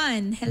 Beliva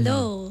 1.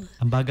 Hello.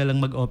 Ang bagal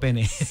lang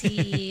mag-open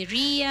Si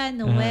Ria,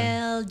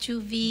 Noel,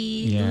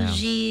 Juvie,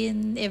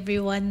 Lugin,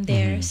 everyone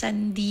there.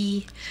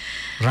 Sandy.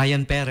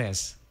 Ryan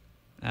Perez.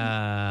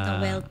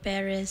 Noel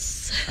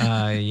Perez.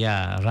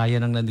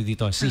 Ryan ang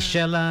nandito. Si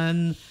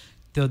Shellan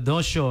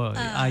Teodosio.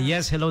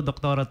 Yes, hello,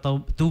 Doktora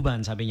Tuban,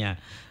 sabi niya.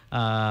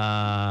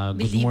 Good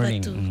Believe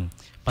morning. too.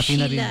 Pati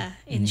na rin. Sheila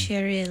and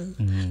Cheryl.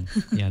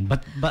 Yan.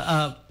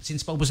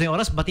 Since paubos na yung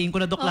oras, batiin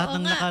ko na, Dok, Oo lahat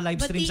ng nga,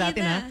 naka-live stream sa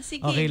atin, batiin ha? na.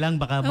 Sige. Okay lang,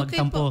 baka Okay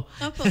magtampo.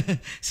 po. Opo.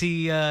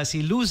 si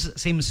Luz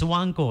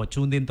Simswanko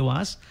tuned in to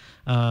us.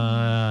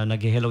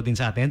 Nag-hello din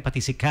sa atin.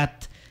 Pati si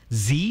Kat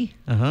Z.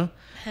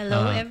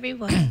 Hello,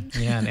 everyone.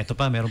 Yan, eto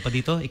pa, meron pa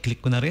dito.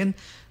 I-click ko na rin.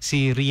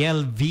 Si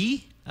Riel V.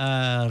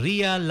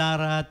 Ria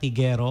Lara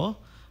Tigero.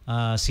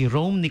 Si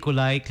Rome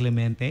Nicolay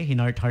Clemente.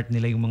 Hinart-heart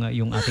nila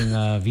yung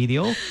ating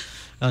video.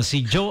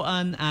 Si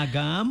Joanne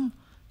Agam.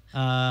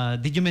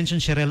 Did you mention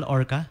Cheryl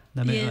Orca?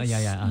 Yes.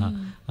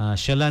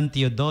 Shelan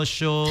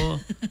Teodosio.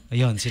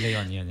 Ayun,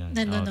 sila yon.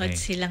 Nanonood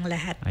Okay. silang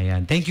lahat.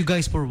 Ayan. Thank you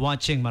guys for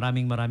watching.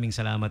 Maraming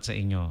salamat sa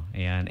inyo.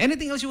 Ayan.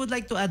 Anything else you would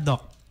like to add,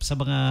 Doc? Sa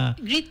mga...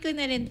 Greet ko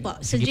na rin po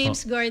sa Sige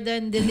James po.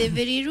 Gordon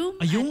Delivery Room,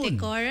 Ayun. Ate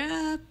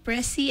Cora,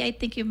 Pressy, I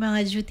think yung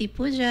mga duty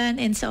po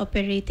dyan, and sa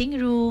operating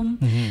room.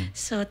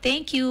 So,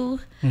 thank you.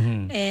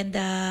 And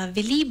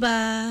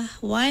Viliba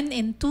 1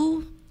 and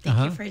 2, thank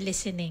you for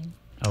listening.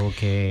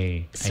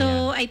 Okay.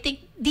 So, I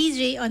think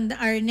DJ on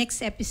our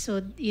next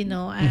episode,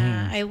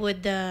 I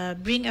would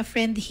bring a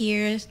friend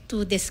here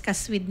to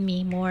discuss with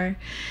me more.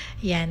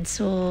 Yan.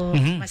 So,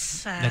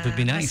 That would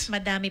be nice. mas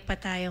madami pa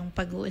tayong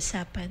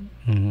pag-uusapan.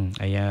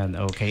 Ayan.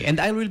 Okay.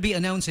 And I will be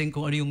announcing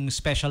kung ano yung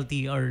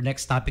specialty or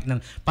next topic ng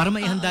para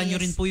maihanda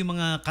nyo rin po yung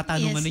mga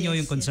katanungan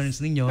ninyo, yung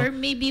concerns ninyo. Or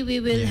maybe we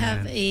will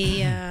have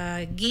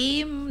a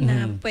game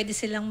na pwede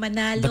silang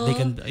manalo. That they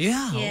can,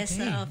 Yes,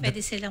 okay. Pwede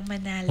silang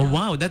manalo. Oh,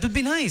 wow. That would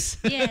be nice.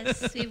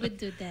 Yes, we would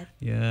do that.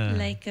 Yeah.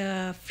 Like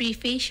free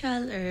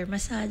facial or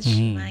massage,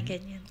 mga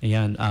ganyan.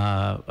 Ayan.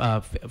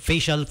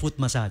 Facial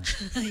foot massage.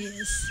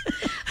 Yes.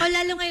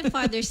 Lalo ngayong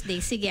Father's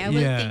Day. Sige, I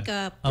will think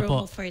a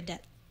promo for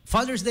that.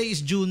 Father's Day is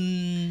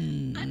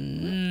June...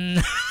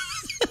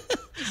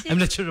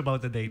 I'm not sure about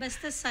the date.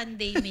 Basta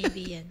Sunday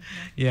maybe yan.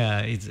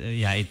 Yeah,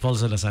 it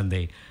falls on a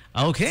Sunday.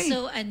 Okay.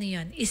 So ano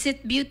yun? Is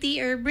it beauty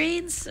or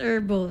brains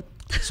or both?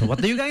 So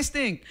what do you guys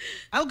think?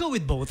 I'll go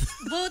with both.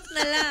 Both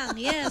na lang.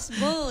 Yes,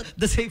 both.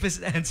 The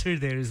safest answer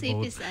there is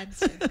Safest both.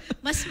 answer.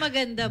 Mas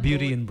maganda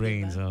Beauty both, and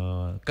brains.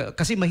 diba?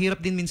 Kasi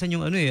mahirap din minsan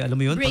yung alam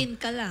mo yun? Brain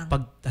ka lang.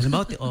 Pag, alam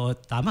mo,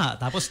 tama.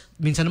 Tapos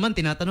minsan naman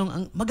tinatanong,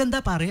 ang maganda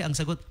pare, ang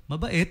sagot,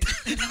 mabait.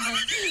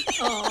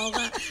 Oo.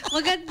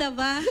 Maganda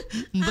ba?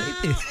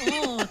 Mabait eh.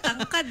 Oo,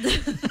 tangkad.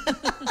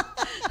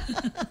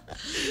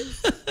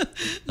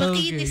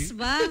 Makinis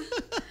ba?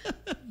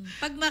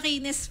 Pag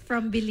makinis,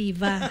 from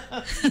Beliva.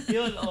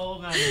 Yun,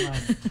 oo nga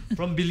naman.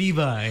 From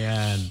Beliva,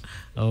 ayan.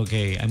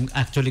 Okay, I'm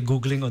actually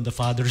Googling on the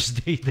Father's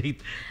Day date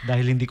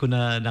dahil hindi ko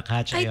na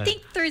catch. I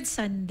think third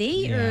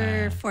Sunday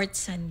or fourth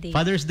Sunday.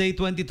 Father's Day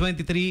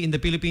 2023 in the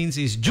Philippines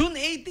is June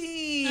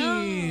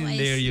 18.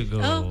 There you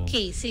go.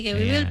 Okay, sige.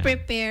 We will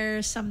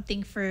prepare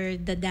something for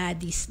the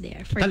daddies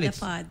there, for the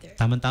father.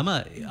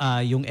 Tama-tama.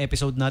 Yung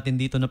episode natin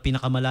dito na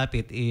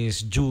pinakamalapit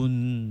is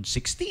June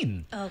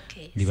 16.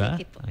 Okay. Diba?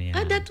 Sige po.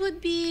 That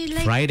would be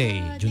like Friday,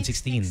 June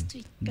 16. next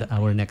week.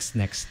 Our next.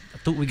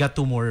 We got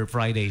 2 more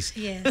Fridays.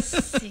 Yes.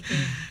 Sige.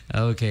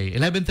 Okay,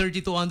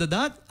 11:32 on the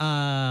dot.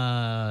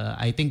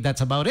 I think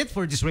that's about it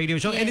for this radio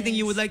show. Yes. Anything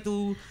you would like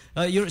to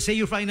say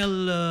your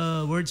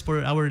final words for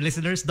our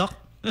listeners, Doc?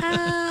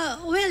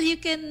 Well, you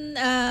can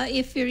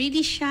if you're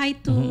really shy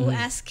to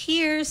ask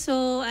here,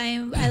 so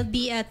I'll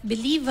be at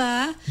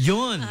Beliva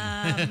Yun.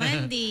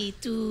 Monday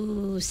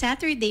to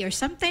Saturday, or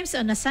sometimes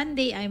on a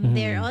Sunday I'm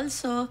there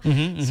also.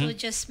 So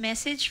just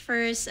message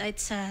first.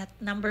 It's at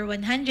number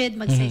 100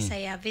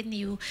 Magsaysay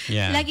Avenue.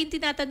 Yeah. Laging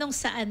tinatanong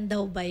saan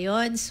daw ba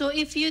yon. So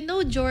if you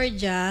know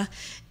Georgia,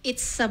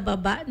 it's sa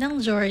baba ng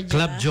Georgia.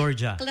 Club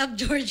Georgia. Club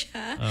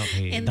Georgia.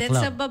 Okay, And the then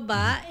club. sa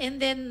baba, and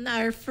then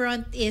our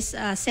front is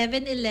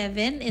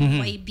 7-Eleven and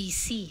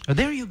YBC. Oh,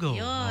 there you go.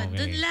 Yun, Okay.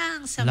 dun lang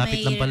sa Lapit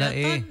may lang pala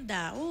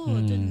rotonda.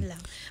 Dun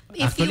lang.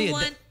 If Actually, you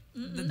want...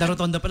 the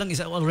rotonda pa lang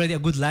is already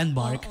a good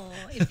landmark. Oo.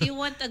 If you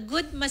want a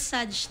good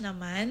massage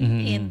naman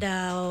and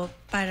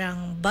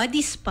parang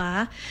body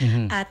spa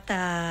at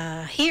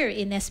here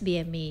in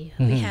SBMA,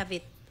 we have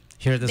it.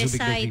 Here at the Subic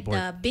Beside Report.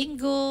 the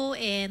Bingo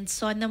and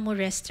Sonamu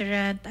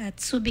Restaurant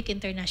at Subic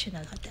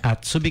International Hotel.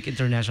 At Subic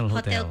International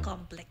Hotel.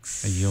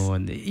 Complex.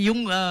 Ayun.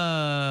 Yung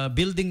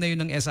building na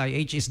yun ng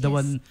SIH is the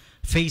one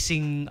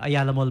facing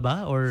Ayala Mall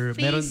ba? Or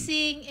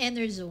Facing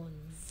Enerzone.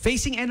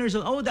 Facing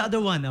Enerzone. Oh, the other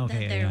one.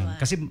 Okay. The other Ayan. one.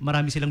 Kasi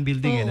marami silang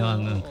building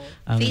ang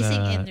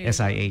Facing Enerzone.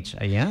 SIH.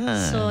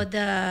 Ayan. So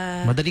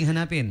madaling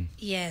hanapin.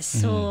 Yes.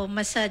 So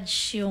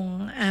massage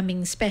yung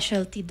aming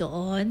specialty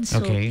doon.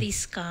 So Okay.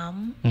 please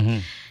come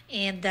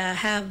and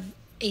have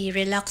a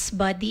relaxed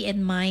body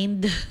and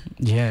mind.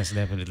 Yes,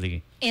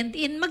 definitely. And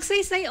in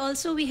Magsaysay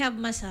also we have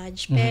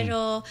massage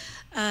pero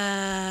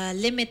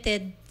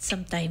limited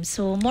sometimes.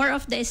 So more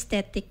of the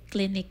aesthetic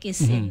clinic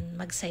is in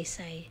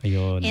Magsaysay.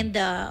 Ayun. And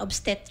the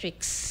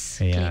obstetrics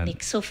Ayan.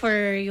 clinic. So for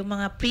yung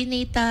mga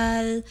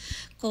prenatal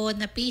ko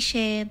na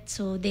patient,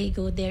 so they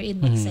go there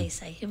in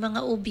Magsaysay. Yung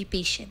mga OB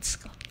patients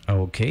ko.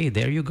 Okay,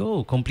 there you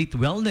go. Complete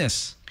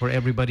wellness for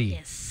everybody.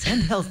 Yes.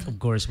 And health, of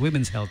course.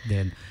 Women's health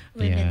then.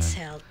 Women's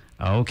Yeah. health.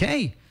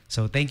 Okay.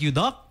 So thank you,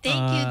 Doc. Thank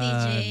you,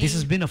 DJ. This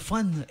has been a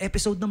fun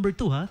episode number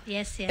 2, ha?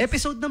 Yes, yes.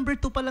 Episode number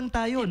 2 pa lang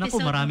tayo. Naku,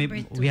 Episode marami.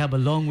 number 2. We have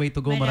a long way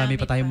to go. Marami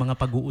pa tayong pa. mga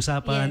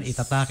pag-uusapan, Yes.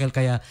 itatakel.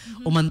 Kaya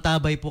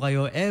umantabay po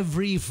kayo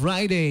every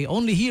Friday.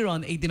 Only here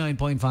on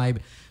 89.5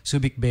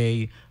 Subic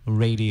Bay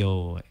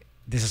Radio.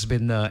 This has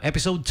been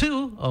episode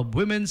 2 of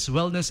Women's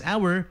Wellness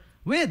Hour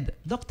with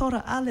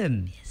Dr.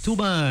 Allen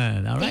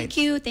Tuban. All right. Thank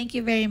you. Thank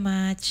you very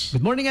much.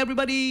 Good morning,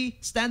 everybody.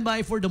 Stand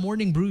by for the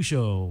Morning Brew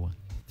Show.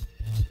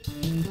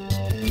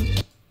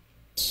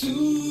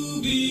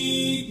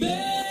 Subic Bay.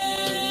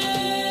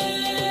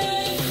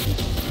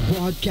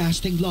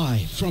 Broadcasting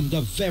live from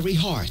the very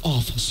heart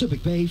of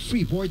Subic Bay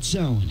Freeport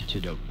Zone to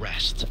the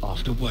rest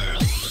of the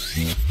world.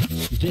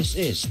 This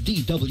is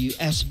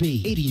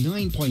DWSB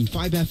 89.5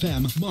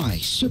 FM, My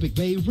Subic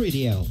Bay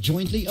Radio,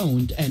 jointly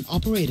owned and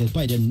operated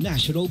by the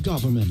national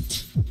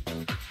government.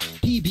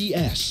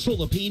 PBS,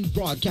 Philippine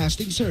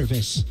Broadcasting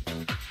Service,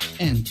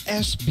 and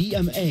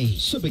SBMA,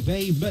 Subic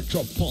Bay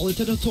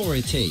Metropolitan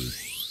Authority.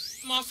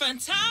 More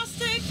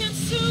fantastic than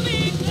Subic.